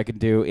best I can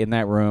do in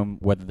that room,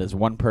 whether there's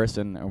one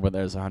person or whether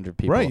there's 100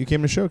 people. Right, you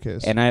came to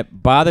showcase. And it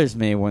bothers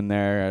me when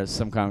there are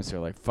some comics who are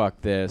like,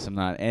 "Fuck this, I'm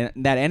not." And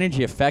that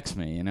energy affects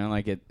me, you know?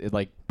 Like, it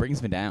like,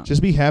 brings me down.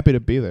 Just be happy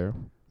to be there.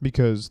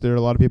 Because there are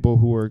a lot of people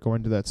who are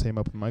going to that same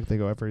open mic. They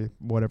go every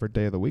whatever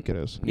day of the week it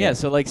is. Yeah,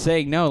 so like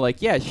saying no,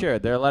 like, yeah, sure,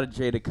 there are a lot of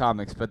jaded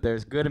comics, but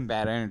there's good and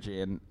bad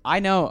energy. And I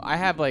know I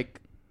have like,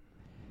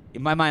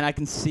 in my mind, I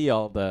can see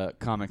all the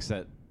comics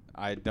that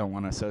I don't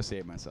want to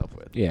associate myself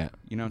with. Yeah.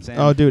 You know what I'm saying?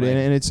 Oh, dude, like,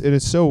 and it's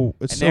so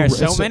there are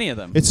so many of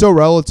them. It's so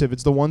relative.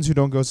 It's the ones who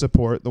don't go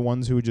support, the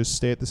ones who just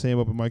stay at the same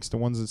open mics, the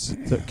ones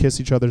that kiss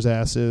each other's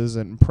asses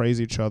and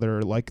praise each other,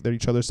 or like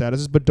each other's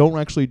statuses, but don't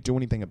actually do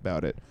anything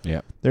about it.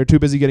 Yeah. They're too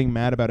busy getting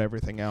mad about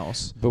everything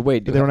else. But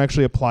wait, they don't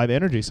actually apply the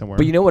energy somewhere.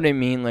 But you know what I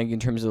mean? Like, in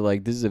terms of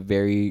like, this is a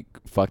very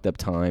fucked up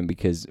time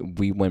because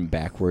we went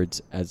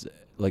backwards as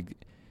like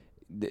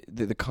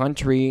the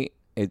country.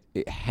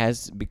 It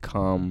has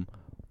become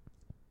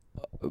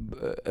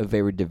a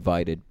very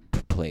divided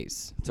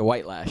place. It's a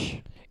white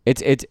lash.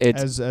 It's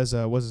as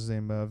what's his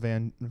name?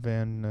 Van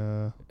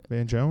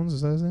Jones,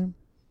 is that his name?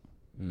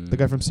 The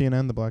guy from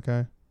CNN, the black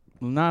guy.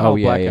 Not all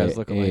black guys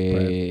look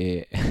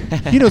alike.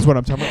 He knows what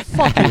I'm talking about.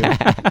 Fuck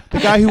you. The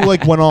guy who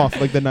like went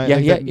off like the night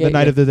the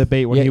night of the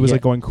debate when he was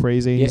like going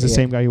crazy. He's the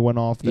same guy who went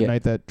off the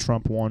night that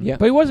Trump won. Yeah.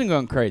 But he wasn't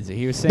going crazy.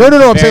 He was saying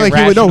no. I'm saying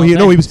like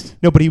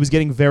but he was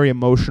getting very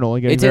emotional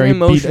and getting it's very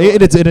emotional.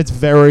 It's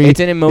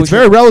very emotional. It's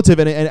very relative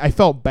and I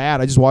felt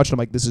bad. I just watched him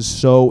like this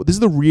is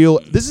as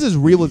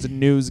real as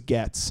news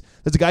gets.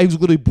 There's a guy who's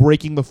literally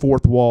breaking the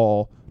fourth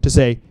wall to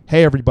say,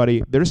 "Hey,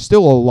 everybody, there's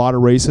still a lot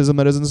of racism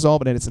that isn't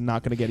solved, and it's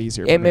not going to get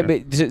easier."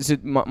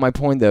 My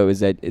point, though,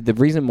 is that the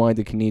reason why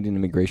the Canadian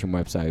immigration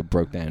website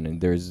broke down,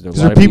 and there's a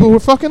lot of people who are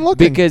fucking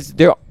looking. Because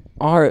there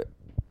are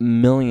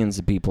millions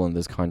of people in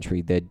this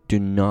country that do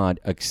not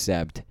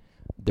accept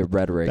the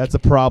rhetoric. That's a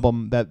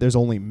problem, that there's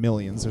only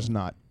millions. There's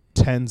not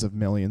tens of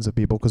millions of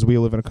people because we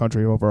live in a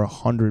country of over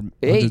hundreds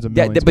of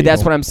millions of but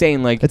that's what I'm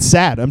saying. Like, it's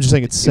sad. I'm just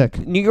saying it's sick.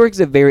 New York's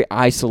a very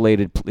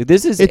isolated.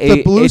 It's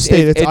the blue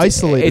state. It's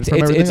isolated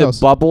from everything else. It's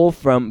a bubble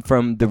from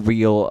the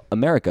real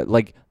America.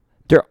 Like,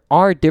 there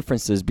are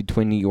differences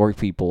between New York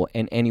people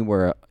and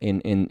anywhere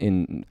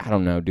in I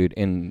don't know, dude,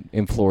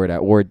 in Florida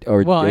or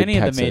any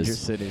Texas. of the major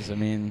cities. I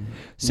mean,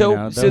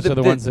 those are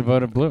the ones that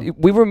voted blue.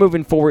 We were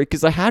moving forward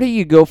because how do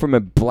you go from a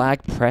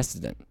black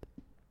president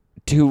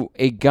to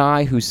a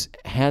guy who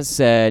has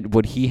said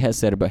what he has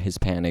said about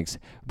Hispanics,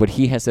 what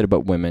he has said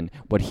about women,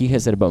 what he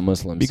has said about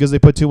Muslims? Because they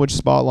put too much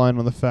spotlight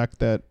on the fact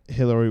that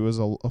Hillary was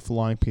a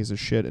flying piece of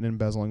shit and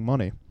embezzling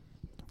money.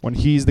 When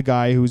he's the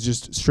guy who's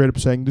just straight up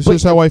saying, "This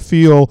is how I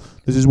feel.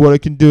 This is what I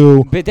can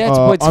do." But that's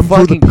what's I'm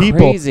fucking for the people.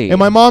 Crazy. And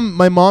my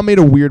mom made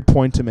a weird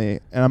point to me,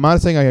 and I'm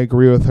not saying I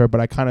agree with her, but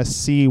I kind of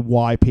see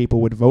why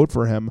people would vote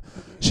for him.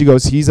 She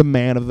goes, "He's a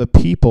man of the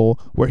people,"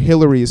 where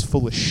Hillary is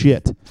full of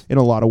shit in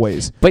a lot of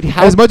ways. But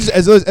how as much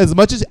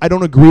as I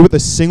don't agree with a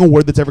single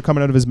word that's ever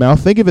coming out of his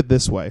mouth, think of it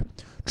this way: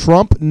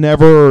 Trump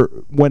never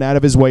went out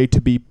of his way to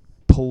be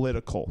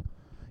political.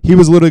 He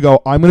was literally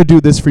I'm going to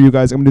do this for you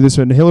guys. I'm going to do this.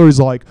 And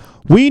Hillary's like,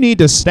 we need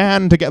to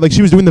stand together. Like,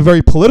 she was doing the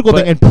very political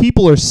thing, and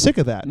people are sick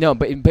of that. No,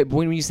 but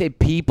when you say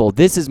people,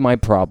 this is my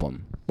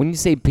problem. When you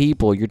say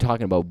people, you're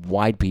talking about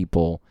white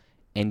people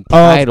and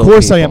titled of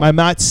course people. I am. I'm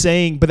not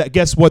saying, but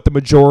guess what? The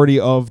majority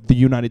of the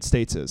United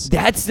States is.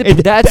 That's the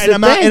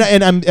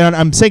thing.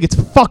 I'm saying it's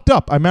fucked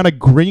up. I'm not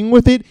agreeing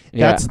with it.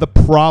 Yeah. That's the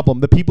problem.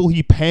 The people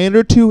he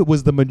pandered to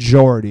was the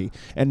majority,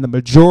 and the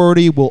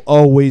majority will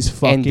always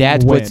fucking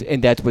win.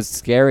 And that's what's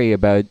scary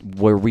about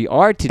where we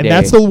are today. And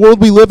that's the world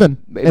we live in.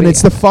 And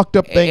it's the fucked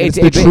up thing. It's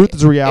the truth.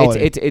 It's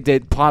reality.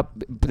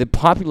 The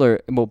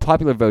popular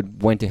vote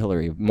went to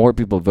Hillary. More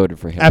people voted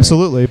for Hillary.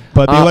 Absolutely,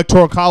 but the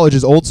Electoral College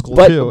is old school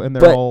too, and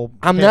they're all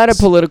I'm not a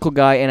political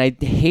guy, and I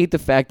hate the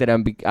fact that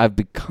I've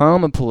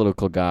become a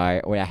political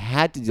guy, or I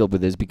had to deal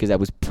with this because I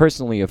was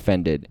personally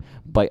offended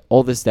by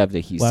all the stuff that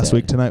he said. Last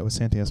week tonight with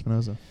Santi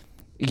Espinosa.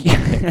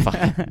 Yeah,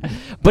 fine.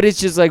 But it's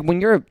just like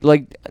when you're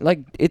like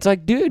it's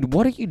like, dude,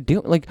 what are you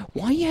doing? Like,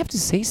 why do you have to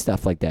say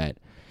stuff like that?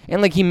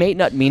 And like he may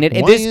not mean it.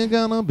 And Why you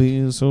gonna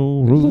be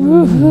so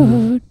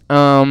rude?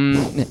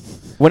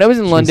 When I was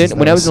in London, Jesus,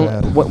 when I was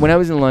sad. when I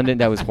was in London,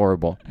 that was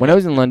horrible. When I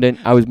was in London,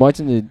 I was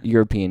watching the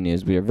European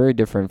news, but they're very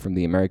different from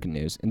the American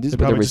news. And this is They what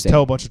they probably were just saying.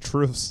 tell a bunch of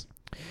truths.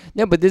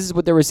 No, but this is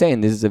what they were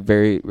saying. This is a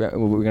very.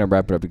 We're gonna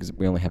wrap it up because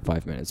we only have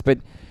 5 minutes. But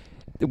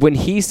when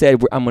he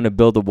said, "I'm gonna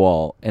build a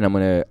wall and I'm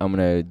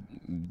gonna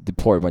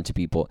deport a bunch of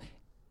people,"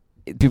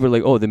 people are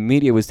like, "Oh, the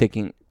media was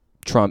taking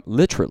Trump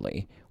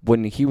literally."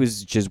 When he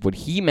was just what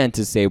he meant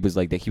to say was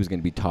like that he was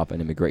gonna be tough on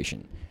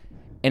immigration.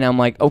 And I'm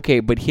like, okay,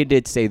 but he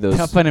did say those.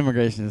 Tough on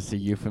immigration is a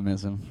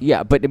euphemism.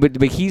 Yeah, but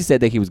he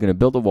said that he was going to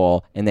build a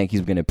wall and that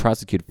he's going to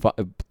prosecute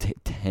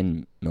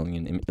 10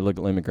 million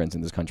illegal immigrants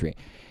in this country,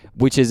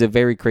 which is a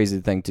very crazy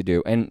thing to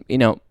do. And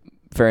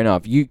fair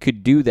enough, you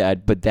could do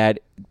that, but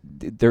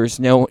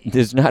there's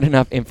not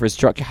enough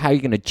infrastructure. How are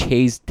you going to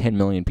chase 10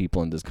 million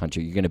people in this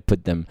country? You're going to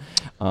put them.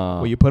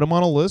 Well, you put them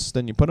on a list,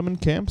 and you put them in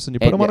camps, and you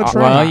put them on a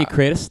train. Well, you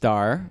create a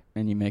star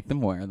and you make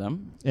them wear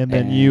them, and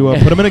then you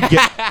put them in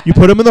you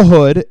put them in the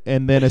hood,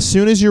 and then as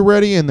soon as you're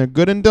ready and they're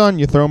good and done,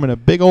 you throw them in a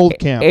big old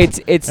camp.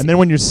 And then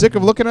when you're sick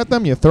of looking at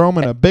them, you throw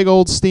them in a big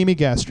old steamy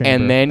gas chamber.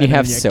 And then you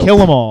have soap. Kill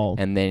them all.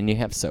 And then you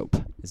have soap.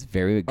 It's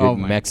very good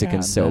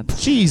Mexican soap.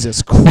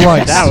 Jesus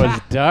Christ. That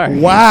was dark.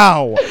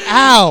 Wow.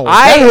 Ow.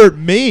 That hurt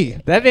me.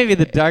 That may be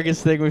the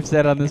darkest thing we've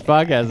said on this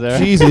podcast ever.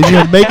 Jesus, you're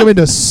going to make them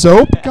into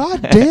soap?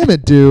 God damn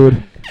it,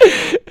 dude.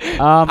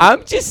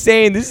 I'm just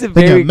saying this is a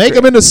very... make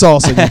them into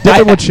salsa. You dip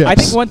them with chips. I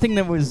think one thing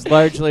that was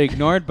largely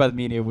ignored by the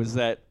media was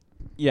that,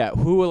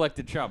 who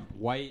elected Trump?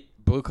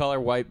 Blue-collar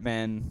white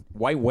men,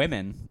 white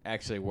women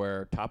actually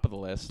were top of the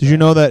list. Did you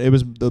know that it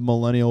was the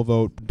millennial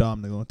vote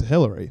dominating to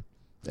Hillary?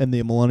 And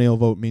the millennial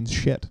vote means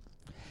shit.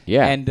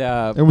 Yeah. And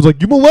it was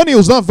like, you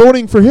millennials not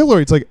voting for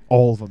Hillary. It's like,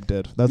 all of them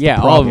did. That's the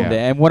problem. all of them did.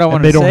 And what I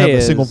want to say is... they don't have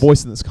is... a single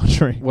voice in this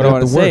country. What I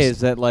want to say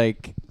is that,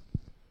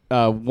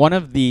 one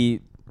of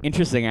the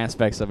interesting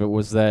aspects of it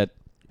was that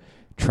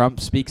Trump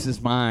speaks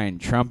his mind.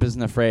 Trump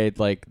isn't afraid.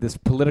 Like, this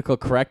political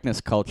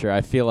correctness culture,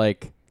 I feel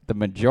like the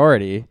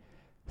majority...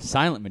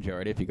 silent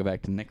majority, if you go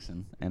back to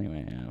Nixon,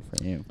 anyway,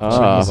 for you.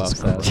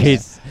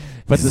 Jeez.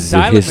 But the This is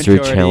silent a History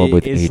majority Channel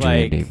with is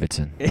Adrian like,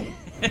 Davidson.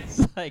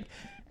 it's like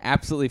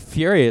absolutely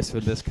furious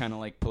with this kind of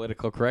like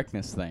political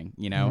correctness thing,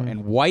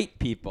 And white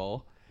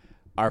people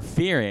are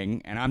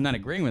fearing, and I'm not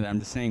agreeing with it. I'm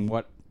just saying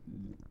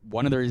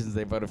one of the reasons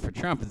they voted for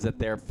Trump is that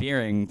they're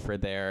fearing for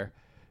their,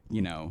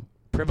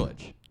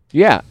 privilege.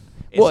 Yeah.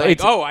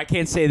 It's I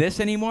can't say this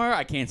anymore.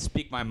 I can't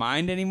speak my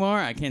mind anymore.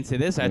 I can't say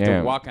this. I have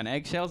to walk on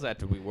eggshells. I have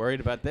to be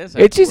worried about this.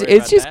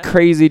 It's just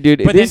crazy,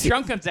 dude. But then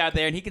Trump comes out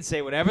there and he can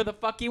say whatever the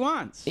fuck he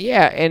wants.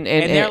 Yeah, and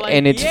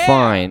it's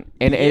fine.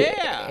 And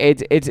yeah.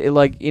 it's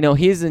like,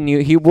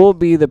 he will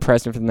be the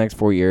president for the next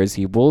 4 years.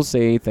 He will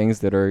say things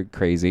that are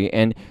crazy.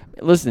 And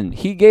listen,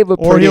 he gave a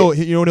or you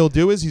know what he'll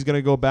do is he's going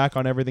to go back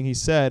on everything he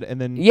said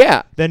and then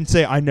then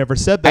say I never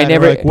said that. I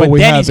never. Like, but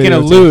then he's going to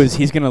lose.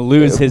 He's going to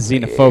lose his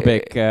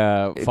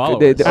xenophobic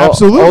followers.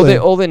 Absolutely.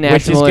 All the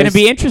nationalists. Which is going to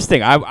be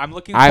interesting. I'm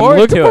looking forward to it. I'm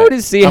looking forward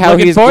to see how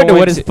he's going going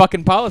what his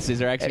fucking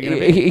policies are actually going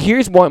to be.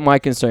 Here's what my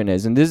concern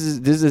is, and this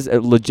is a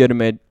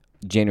legitimate,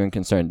 genuine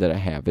concern that I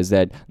have, is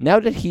that now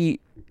that he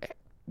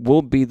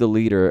will be the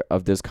leader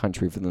of this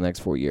country for the next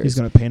 4 years. He's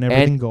going to paint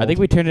everything gold. I think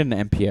we turned it into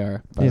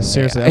NPR. Yeah,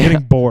 seriously. I'm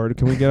getting bored.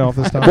 Can we get off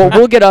this topic? Well,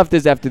 we'll get off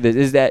this after this.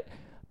 Is that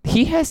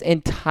he has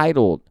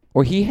enabled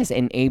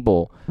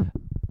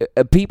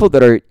people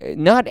that are...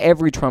 Not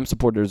every Trump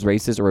supporter is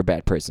racist or a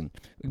bad person.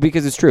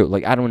 Because it's true.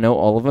 Like, I don't know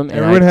all of them.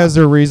 Everyone has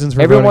their reasons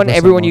for everyone, voting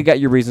for someone. you got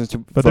your reasons to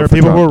But vote there are for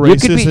people Trump. who are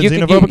racist and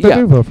xenophobic that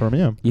do vote for him,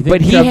 yeah. You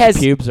think Trump's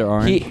pubes are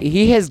orange?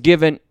 He has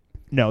given...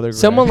 No, they're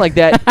someone gray. like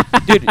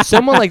that, dude.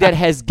 Someone like that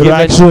has They're given.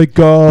 actually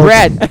gold.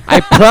 Brad, I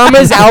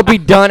promise I'll be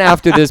done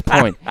after this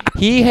point.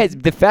 He has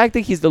the fact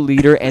that he's the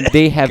leader, and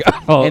they have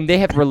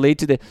related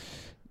to the.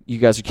 You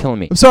guys are killing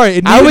me. I'm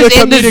sorry. I was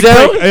in the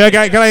zone.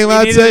 Can I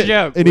allowed to say it?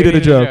 It needed a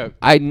joke.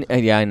 I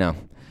know.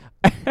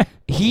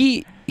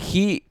 He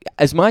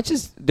as much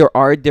as there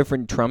are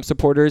different Trump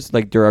supporters,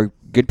 like there are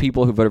good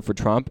people who voted for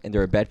Trump and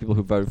there are bad people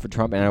who voted for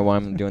Trump, and I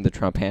want him doing the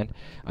Trump hand.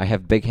 I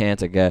have big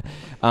hands, I guess.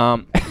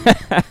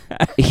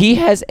 He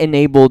has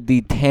enabled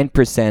the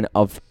 10%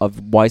 of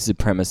white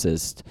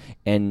supremacists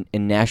and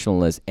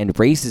nationalists and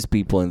racist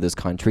people in this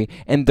country,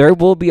 and there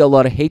will be a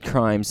lot of hate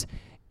crimes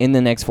in the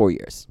next 4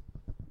 years.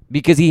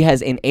 Because he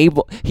has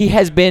enabled, he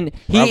is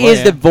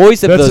the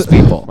voice of those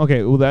people.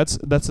 Okay, well that's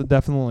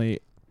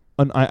definitely.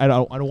 I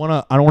don't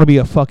want to be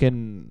a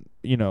fucking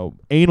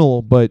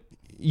anal, but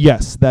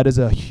yes, that is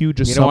a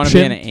huge assumption. You don't want to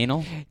be an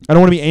anal? I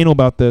don't want to be anal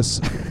about this.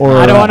 Or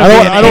I don't want to be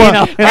an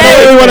anal. I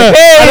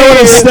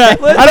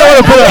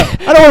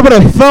don't want to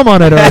put a thumb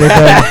on it or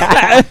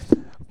anything.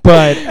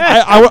 But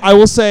I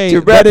will say To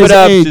wrap that is it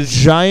up, a just-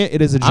 giant.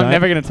 It is a giant. I'm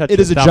never gonna touch It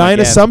is a his thumb giant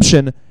again.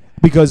 assumption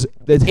because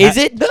Is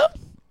it though?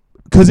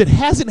 Because it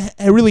hasn't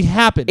really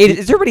happened.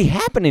 It's already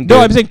happening. No,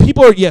 dude. I'm saying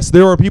people are. Yes,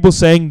 there are people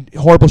saying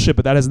horrible shit,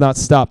 but that has not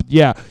stopped.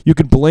 Yeah, you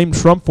can blame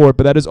Trump for it,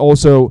 but that is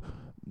also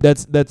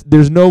that's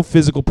there's no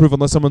physical proof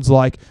unless someone's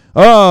like,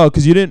 oh,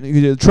 because you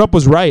didn't. Trump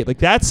was right. Like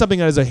that's something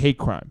that is a hate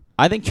crime.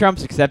 I think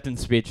Trump's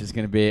acceptance speech is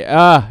going to be,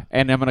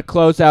 and I'm going to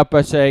close out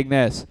by saying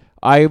this.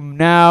 I am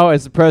now,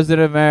 as the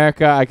president of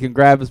America, I can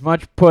grab as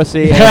much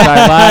pussy as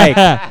I like.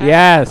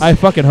 Yes. I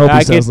fucking hope I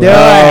he says can do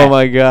that. it. Oh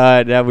my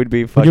god, that would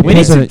be fucking. You're We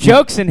need some president,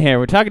 jokes in here.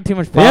 We're talking too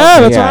much Yeah, politics.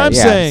 that's Yeah, what I'm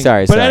yeah, saying.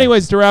 sorry, But sorry.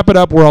 anyways, to wrap it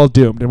up, we're all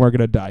doomed and we're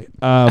gonna die.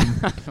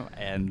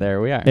 And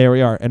there we are. There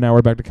we are, and now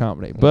we're back to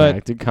comedy. But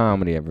Back to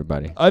comedy,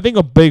 everybody. I think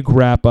a big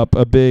wrap up,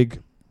 a big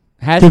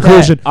Hashtag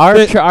conclusion. Our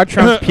But- Trump's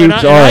and pubes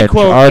I orange.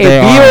 quote- Are If they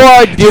you orange?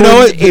 are doing, You know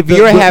what? if The-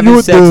 you're the- having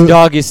the- sex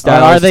doggy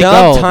style, Are they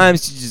gold?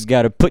 sometimes you just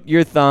gotta put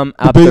your thumb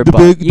up big- their the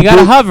butt. big- You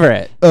gotta hover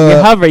it. You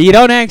Uh, hover. You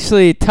don't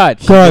actually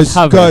touch. You guys, just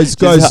hover. guys,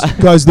 Just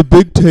guys, the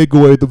big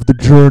takeaway of the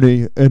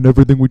journey and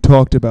everything we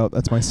talked about.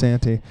 That's my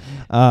Santi.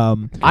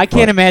 I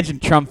can't imagine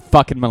Trump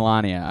fucking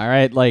Melania. All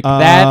right, like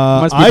that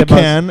must be I the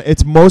most can.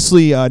 It's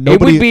mostly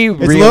nobody. be it's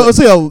real-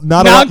 mostly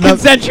not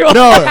non-consensual.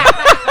 No,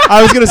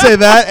 I was gonna say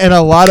that, and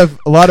a lot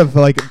of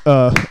like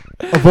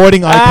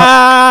avoiding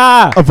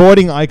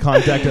avoiding eye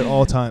contact at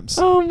all times.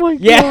 Oh my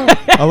god. Yeah.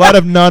 A lot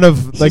of none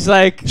of She's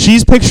like,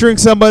 she's picturing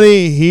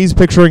somebody, he's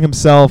picturing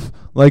himself.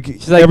 Like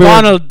she's like,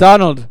 everyone-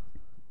 Donald,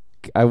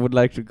 I would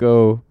like to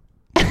go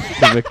to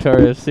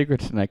Victoria's Secret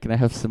tonight. Can I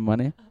have some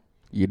money?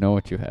 You know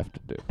what you have to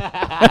do.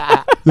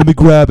 Let me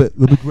grab it.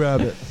 Let me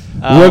grab it.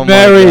 Oh We're my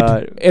married.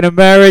 God. In a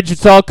marriage,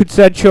 it's all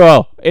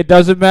consensual. It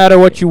doesn't matter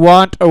what you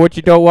want or what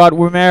you don't want.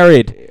 We're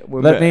married.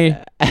 Let me.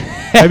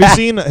 Have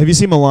you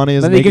seen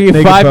Melania's Let me give naked,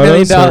 you naked $5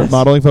 million. photos or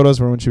modeling photos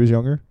from when she was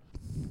younger?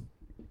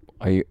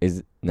 Are you?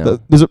 Is no.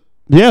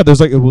 There's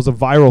like it was a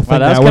viral thing Wow,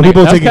 that now when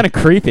people was taking. kind of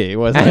creepy,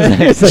 wasn't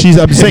it? It's like, She's.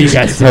 I'm saying.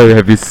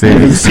 Have you seen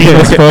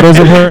those photos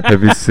of her?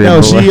 Have you seen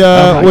No, she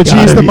my when God,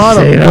 she's the have you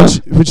model.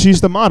 seen her? When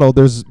she's the model,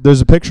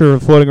 there's a picture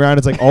floating around.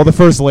 It's like all the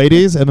first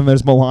ladies, and then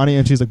there's Melania,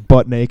 and she's like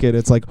butt naked.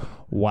 It's like,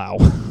 wow.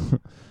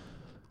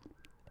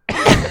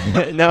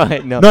 no.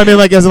 No, I mean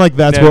like as in like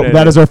that's No, what no,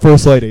 that no. is our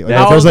first lady. Like,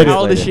 How our first lady. how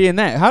old is she in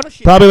that? How does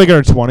she? Probably like in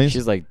her 20s.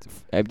 She's like,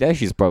 I think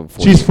she's probably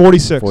 40, She's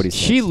 46. 46.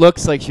 She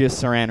looks like she has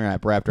saran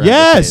wrap wrapped around her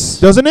Yes, face.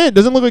 doesn't it?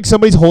 Doesn't it look like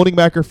somebody's holding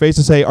back her face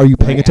to say, "Are you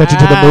paying attention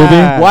to the Ah.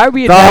 movie?" Why are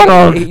we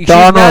Donald, attacking? She's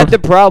Donald. not the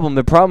problem.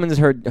 The problem is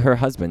her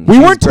husband. We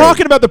She's weren't great.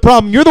 talking about the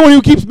problem. You're the one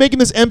who keeps making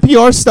this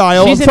NPR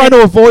style. She's I'm an trying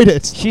to avoid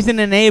it. She's an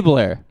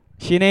enabler.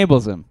 She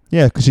enables him,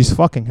 Yeah, because she's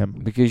fucking him.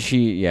 because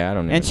she. Yeah, I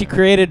don't know. and she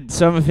created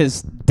some of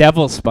his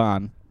devil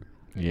spawn.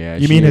 Yeah.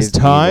 You she mean his is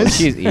evil. ties?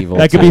 She's evil.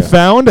 That can be too.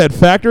 found at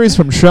factories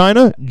from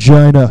China.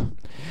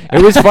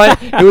 It was fun.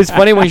 It was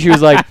funny when she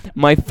was like,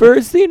 "My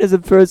first thing as a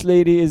first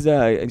lady is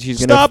and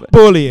she's gonna Stop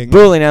bullying.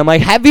 bullying." I'm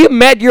like, "Have you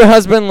met your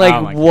husband?" Like,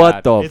 Oh my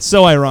what God. the? It's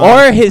so ironic.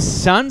 Or his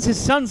sons. His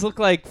sons look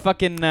like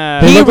fucking. They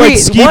He look like re-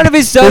 ski, one of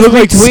his they sons look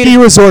like ski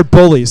retweeted- resort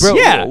bullies. Bro,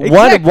 Yeah, one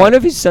exactly.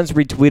 of his sons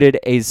retweeted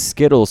a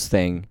Skittles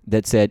thing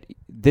that said,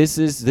 "This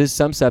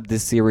sums up the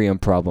Syrian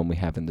problem we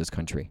have in this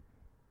country."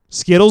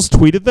 Skittles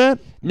tweeted that?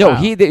 No,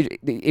 Wow.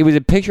 it was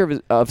a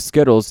picture of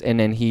Skittles, and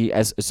then he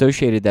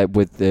associated that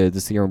with the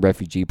Syrian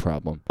refugee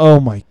problem. Oh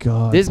my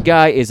god. This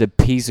guy is a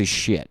piece of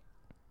shit.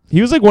 He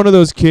was like one of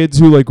those kids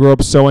who like grew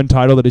up so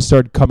entitled that he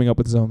started coming up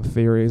with his own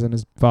theories, and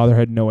his father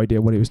had no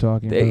idea what he was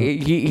talking about.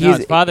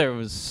 His father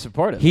was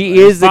supportive. He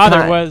His is the father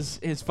kind- was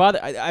his father.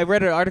 I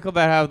read an article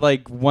about how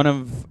like one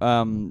of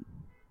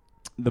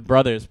the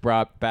brothers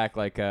brought back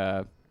like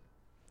a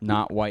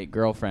not white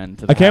girlfriend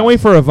to the I can't house. wait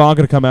for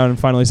Ivanka to come out and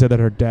finally say that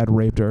her dad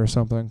raped her or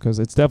something, because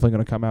it's definitely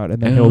going to come out,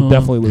 and then he'll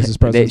definitely lose his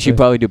presidency. She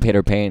probably do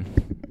Peter Pan.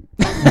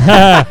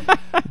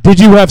 Did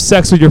you have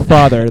sex with your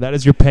father? That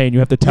is your pain. You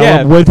have to tell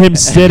Yeah. him with him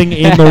sitting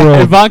in the room.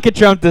 Ivanka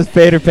Trump does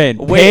Peter Pan.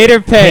 Wait, Peter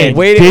Pan.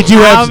 wait, Did you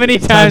How have many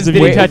times times have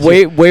did you- he touch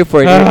you? Wait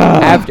for it.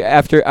 Ah.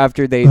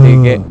 After they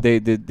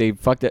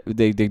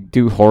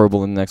do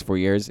horrible in the next 4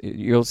 years,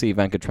 you'll see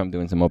Ivanka Trump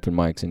doing some open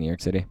mics in New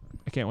York City.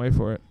 I can't wait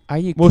for it. Are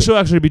you? Well, she'll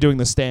actually be doing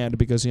the stand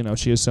because, you know,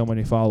 she has so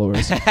many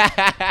followers.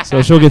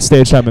 So she'll get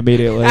stage time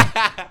immediately.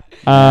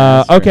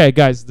 Okay,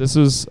 guys, this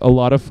was a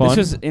lot of fun. This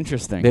was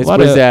interesting. This lot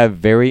was of- a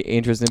very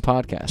interesting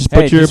podcast. Just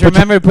Hey, just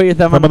remember to put your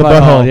thumb on the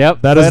butthole.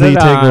 Yep. That is put the it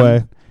on.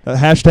 takeaway.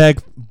 Hashtag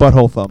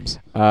butthole thumbs.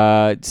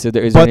 So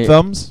there is Butt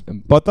thumbs?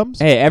 Butt thumbs?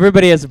 Hey,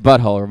 everybody has a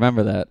butthole.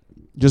 Remember that.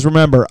 Just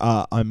remember,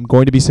 I'm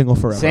going to be single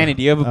forever. Sandy,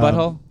 do you have a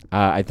butthole?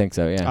 I think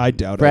so. Yeah. I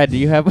doubt Brad, it. do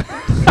you have?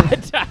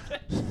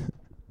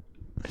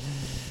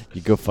 You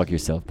go fuck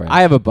yourself, Brad.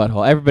 I have a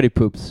butthole. Everybody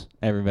poops.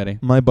 Everybody.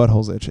 My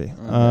butthole's itchy.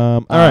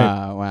 All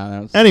right. Wow.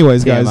 That was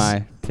Anyways, guys.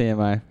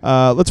 TMI.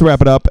 Let's wrap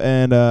it up,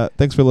 and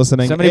thanks for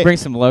listening. Somebody Eh, bring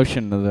some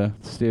lotion to the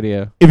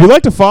studio. If you'd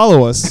like to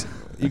follow us,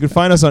 you can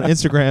find us on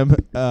Instagram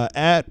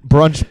at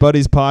Brunch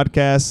Buddies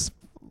Podcast.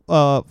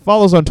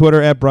 Follow us on Twitter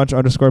at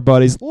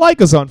Brunch_Buddies.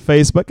 Like us on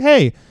Facebook.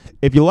 Hey,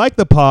 if you like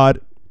the pod,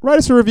 write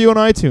us a review on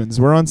iTunes.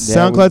 We're on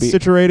That would SoundCloud, be-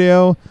 Stitcher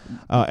Radio.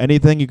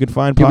 Anything you can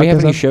find. Do we have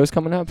podcasts any on. shows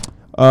coming up?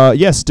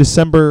 Yes,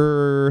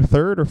 December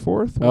 3rd or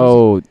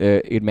 4th.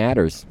 It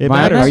matters. It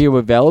Mine matters. Are you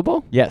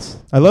available? Yes.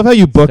 I love how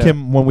you book So-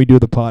 him when we do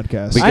the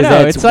podcast. Because I know.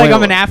 that's It's like when-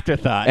 I'm an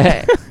afterthought.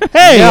 Hey,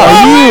 No.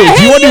 are you? Hey,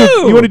 Do you want to?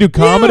 you! You want to do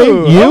comedy?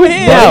 You! You? Over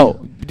here!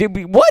 No.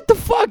 What the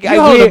fuck?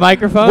 You hold the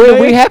microphone, We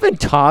baby. haven't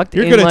talked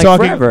You're in good at like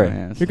talking.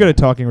 forever. You're good at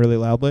talking really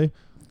loudly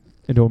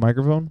into a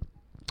microphone.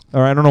 All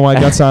right, I don't know why I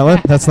got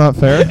silent. That's not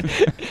fair.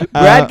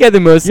 Brad got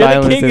the most You're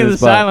silence the king in of the this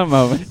spot. silent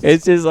moment.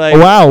 It's just like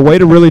Wow, way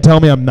to really tell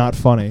me I'm not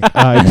funny.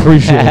 I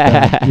appreciate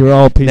that. You're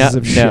all pieces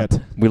of no. shit.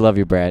 We love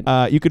you,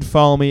 Brad. You could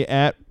follow me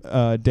at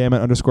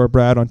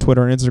dammit_Brad on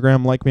Twitter and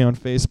Instagram. Like me on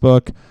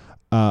Facebook.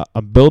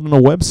 I'm building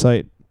a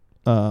website.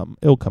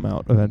 It'll come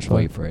out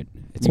eventually. Wait for it.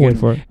 It's We'll good. wait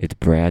for it. It's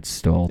Brad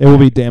Stoll. It will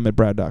be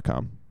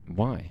dammitbrad.com.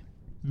 Why?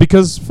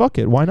 Because fuck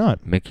it, why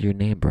not? Make your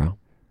name, bro.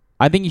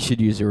 I think you should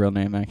use your real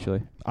name,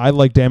 actually. I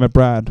like Dammit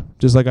Brad,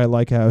 just like I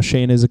like how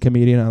Shane is a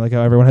comedian. I like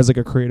how everyone has like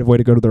a creative way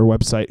to go to their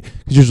website.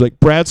 Because usually like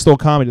Brad Stoll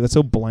Comedy, that's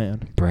so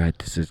bland. Brad,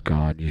 this is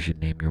God. You should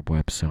name your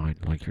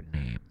website like your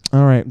name.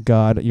 All right,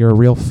 God, you're a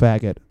real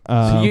faggot.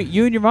 So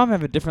you and your mom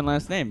have a different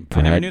last name.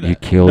 I never knew that. You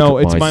killed No,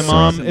 it's my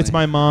mom. son. It's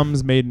my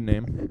mom's maiden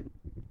name.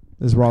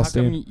 Is How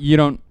Rothstein. come you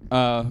don't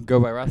go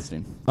by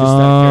Rothstein? Just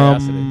out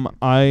of curiosity.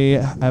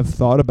 I have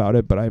thought about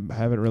it, but I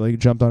haven't really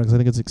jumped on it because I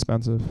think it's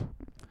expensive.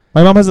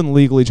 My mom hasn't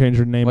legally changed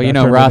her name. Well, you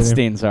back know, to her maiden name.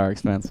 Rothsteins are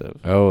expensive.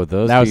 Oh,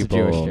 those That was a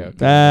people. Jewish joke.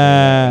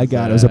 Ah,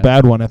 God, it was a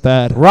bad one at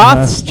that.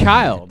 Roth's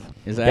child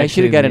is That actually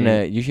should have gotten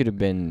the- You should have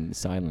been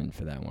silent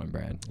for that one,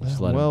 Brad.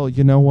 Just let Well,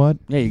 you know what?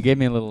 Yeah, you gave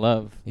me a little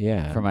love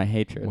yeah. for my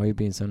hatred. Why are you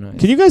being so nice?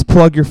 Can you guys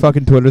plug your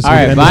fucking Twitter? So All we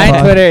right, can end this my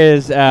pod? Twitter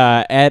is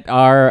at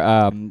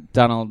our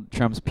Donald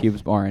Trump's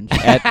pubes orange.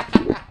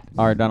 At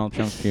our Donald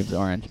Trump's pubes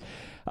orange.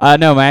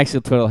 No, my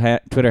actual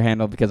Twitter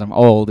handle, because I'm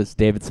old, is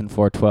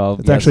Davidson412.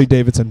 It's actually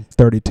Davidson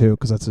 32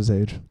 because that's his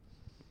age.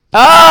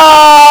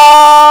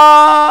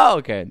 Oh,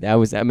 okay. That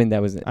was. I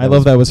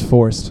love that was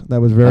forced.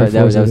 That was very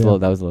that was forced. a yeah. little.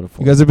 That was a little.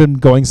 You guys have been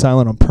going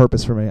silent on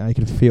purpose for me. I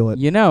can feel it.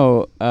 You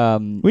know,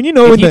 When you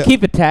know if when you the-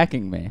 keep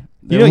attacking me,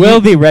 You there know, will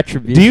you- be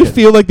retribution. Do you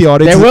feel like the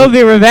audience? there will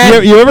be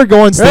revenge? You ever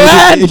go on stage?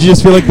 Revenge! And you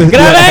just feel like the.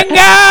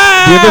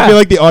 Gravenga! Do you ever feel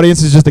like the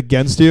audience is just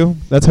against you?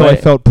 That's how I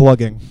Wait. felt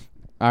plugging.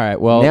 All right,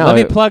 well, Now let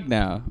me it- plug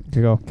now.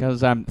 Okay, go.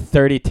 Because I'm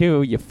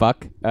 32, you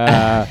fuck. It's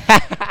At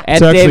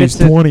actually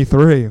Davidson,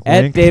 23.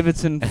 at Wink.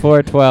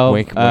 Davidson412,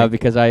 Wink, wink.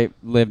 because I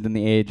lived in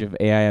the age of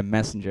AIM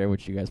Messenger,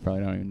 which you guys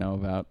probably don't even know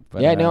about.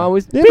 But, Yeah, no, I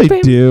was. Yeah, they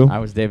do. I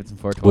was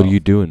Davidson412. What are you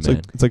doing, It's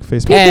man? like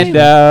Facebook.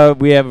 And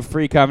we have a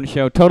free comedy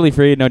show, totally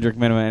free, no jerk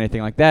minimum,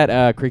 anything like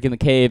that. Creek in the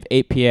Cave,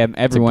 8 p.m. It's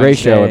every a Wednesday. great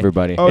show,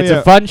 everybody. Oh, It's yeah.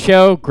 a fun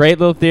show, great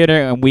little theater,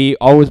 and we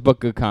always book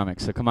good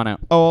comics, so come on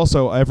out. Oh,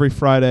 also every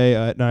Friday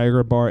at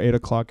Niagara Bar, 8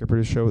 o'clock, I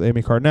produce a show with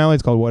Amy Cardinale.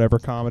 It's called Whatever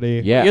Comedy.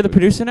 Yeah. You're the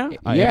producer now?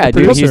 I am Yeah, the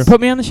dude. producer. He's, Put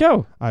me on the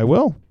show. I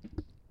will.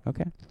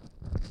 Okay.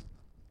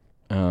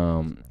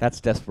 That's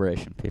That's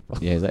desperation, people.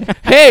 yeah. He's like,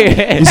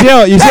 hey, You see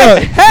how? You see how?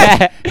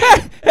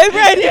 Hey,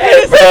 Brad,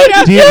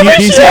 Do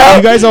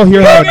you guys all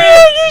hear how?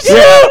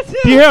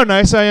 Do you hear how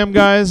nice I am,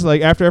 guys?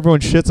 Like after everyone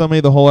shits on me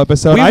the whole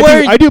episode, We I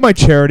weren't- do my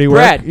charity work.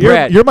 Brad,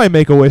 Brad. You're my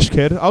Make-A-Wish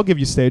kid. I'll give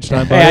you stage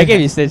time. Hey, buddy. I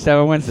gave you stage time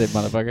on Wednesday,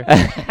 motherfucker.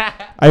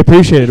 I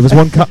appreciate it. It was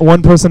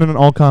one person in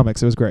all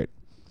comics. It was great.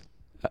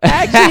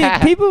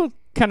 Actually, people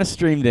kind of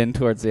streamed in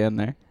towards the end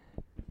there.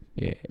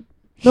 yeah.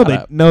 No, Shut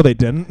up. they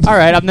didn't. All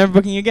right, I'm never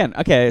booking you again.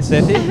 Okay,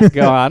 Santi,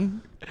 go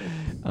on.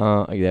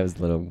 That was a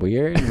little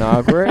weird and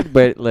awkward,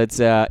 but let's.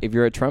 If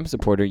you're a Trump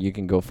supporter, you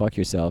can go fuck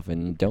yourself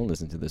and don't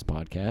listen to this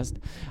podcast.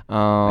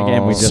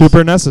 Again, we just- Super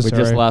We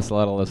necessary. just lost a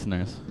lot of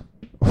listeners.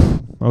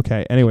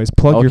 Okay. Anyways,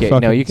 plug your Okay,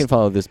 fucking. no, you can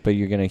follow this, but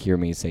you're gonna hear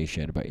me say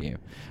shit about you.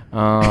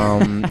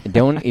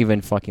 Don't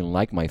even fucking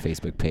like my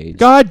Facebook page.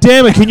 God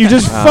damn it! Can you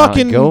just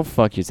fucking go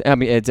fuck yourself? I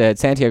mean, it's at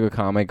Santiago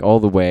Comic all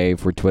the way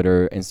for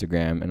Twitter,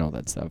 Instagram, and all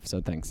that stuff.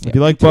 So thanks. If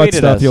you like butt Tweeted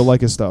stuff, us. you'll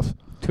like his stuff.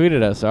 Tweet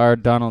at us. Our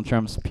Donald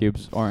Trump's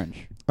pubes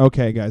orange.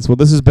 Okay, guys. Well,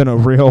 this has been a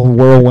real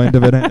whirlwind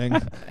of an ending.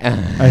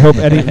 I hope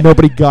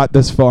nobody got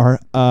this far.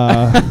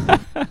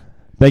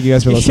 Thank you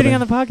guys for You're listening. shitting on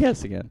the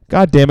podcast again.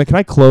 God damn it! Can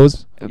I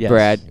close? Yes.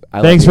 Brad,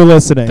 I Thanks for love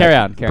listening. Carry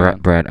on. Carry on.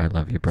 Brad, I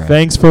love you, Brad.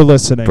 Thanks for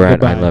listening. Brad,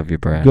 Goodbye. I love you,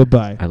 Brad.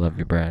 Goodbye. I love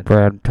you, Brad.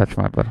 Brad, touch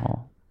my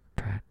butthole.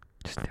 Brad,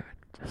 just do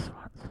it. Just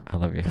once. I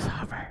love you.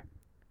 Hover.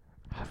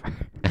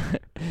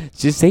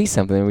 Just say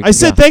something. I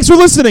said thanks for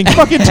listening.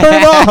 Fucking turn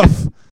it off.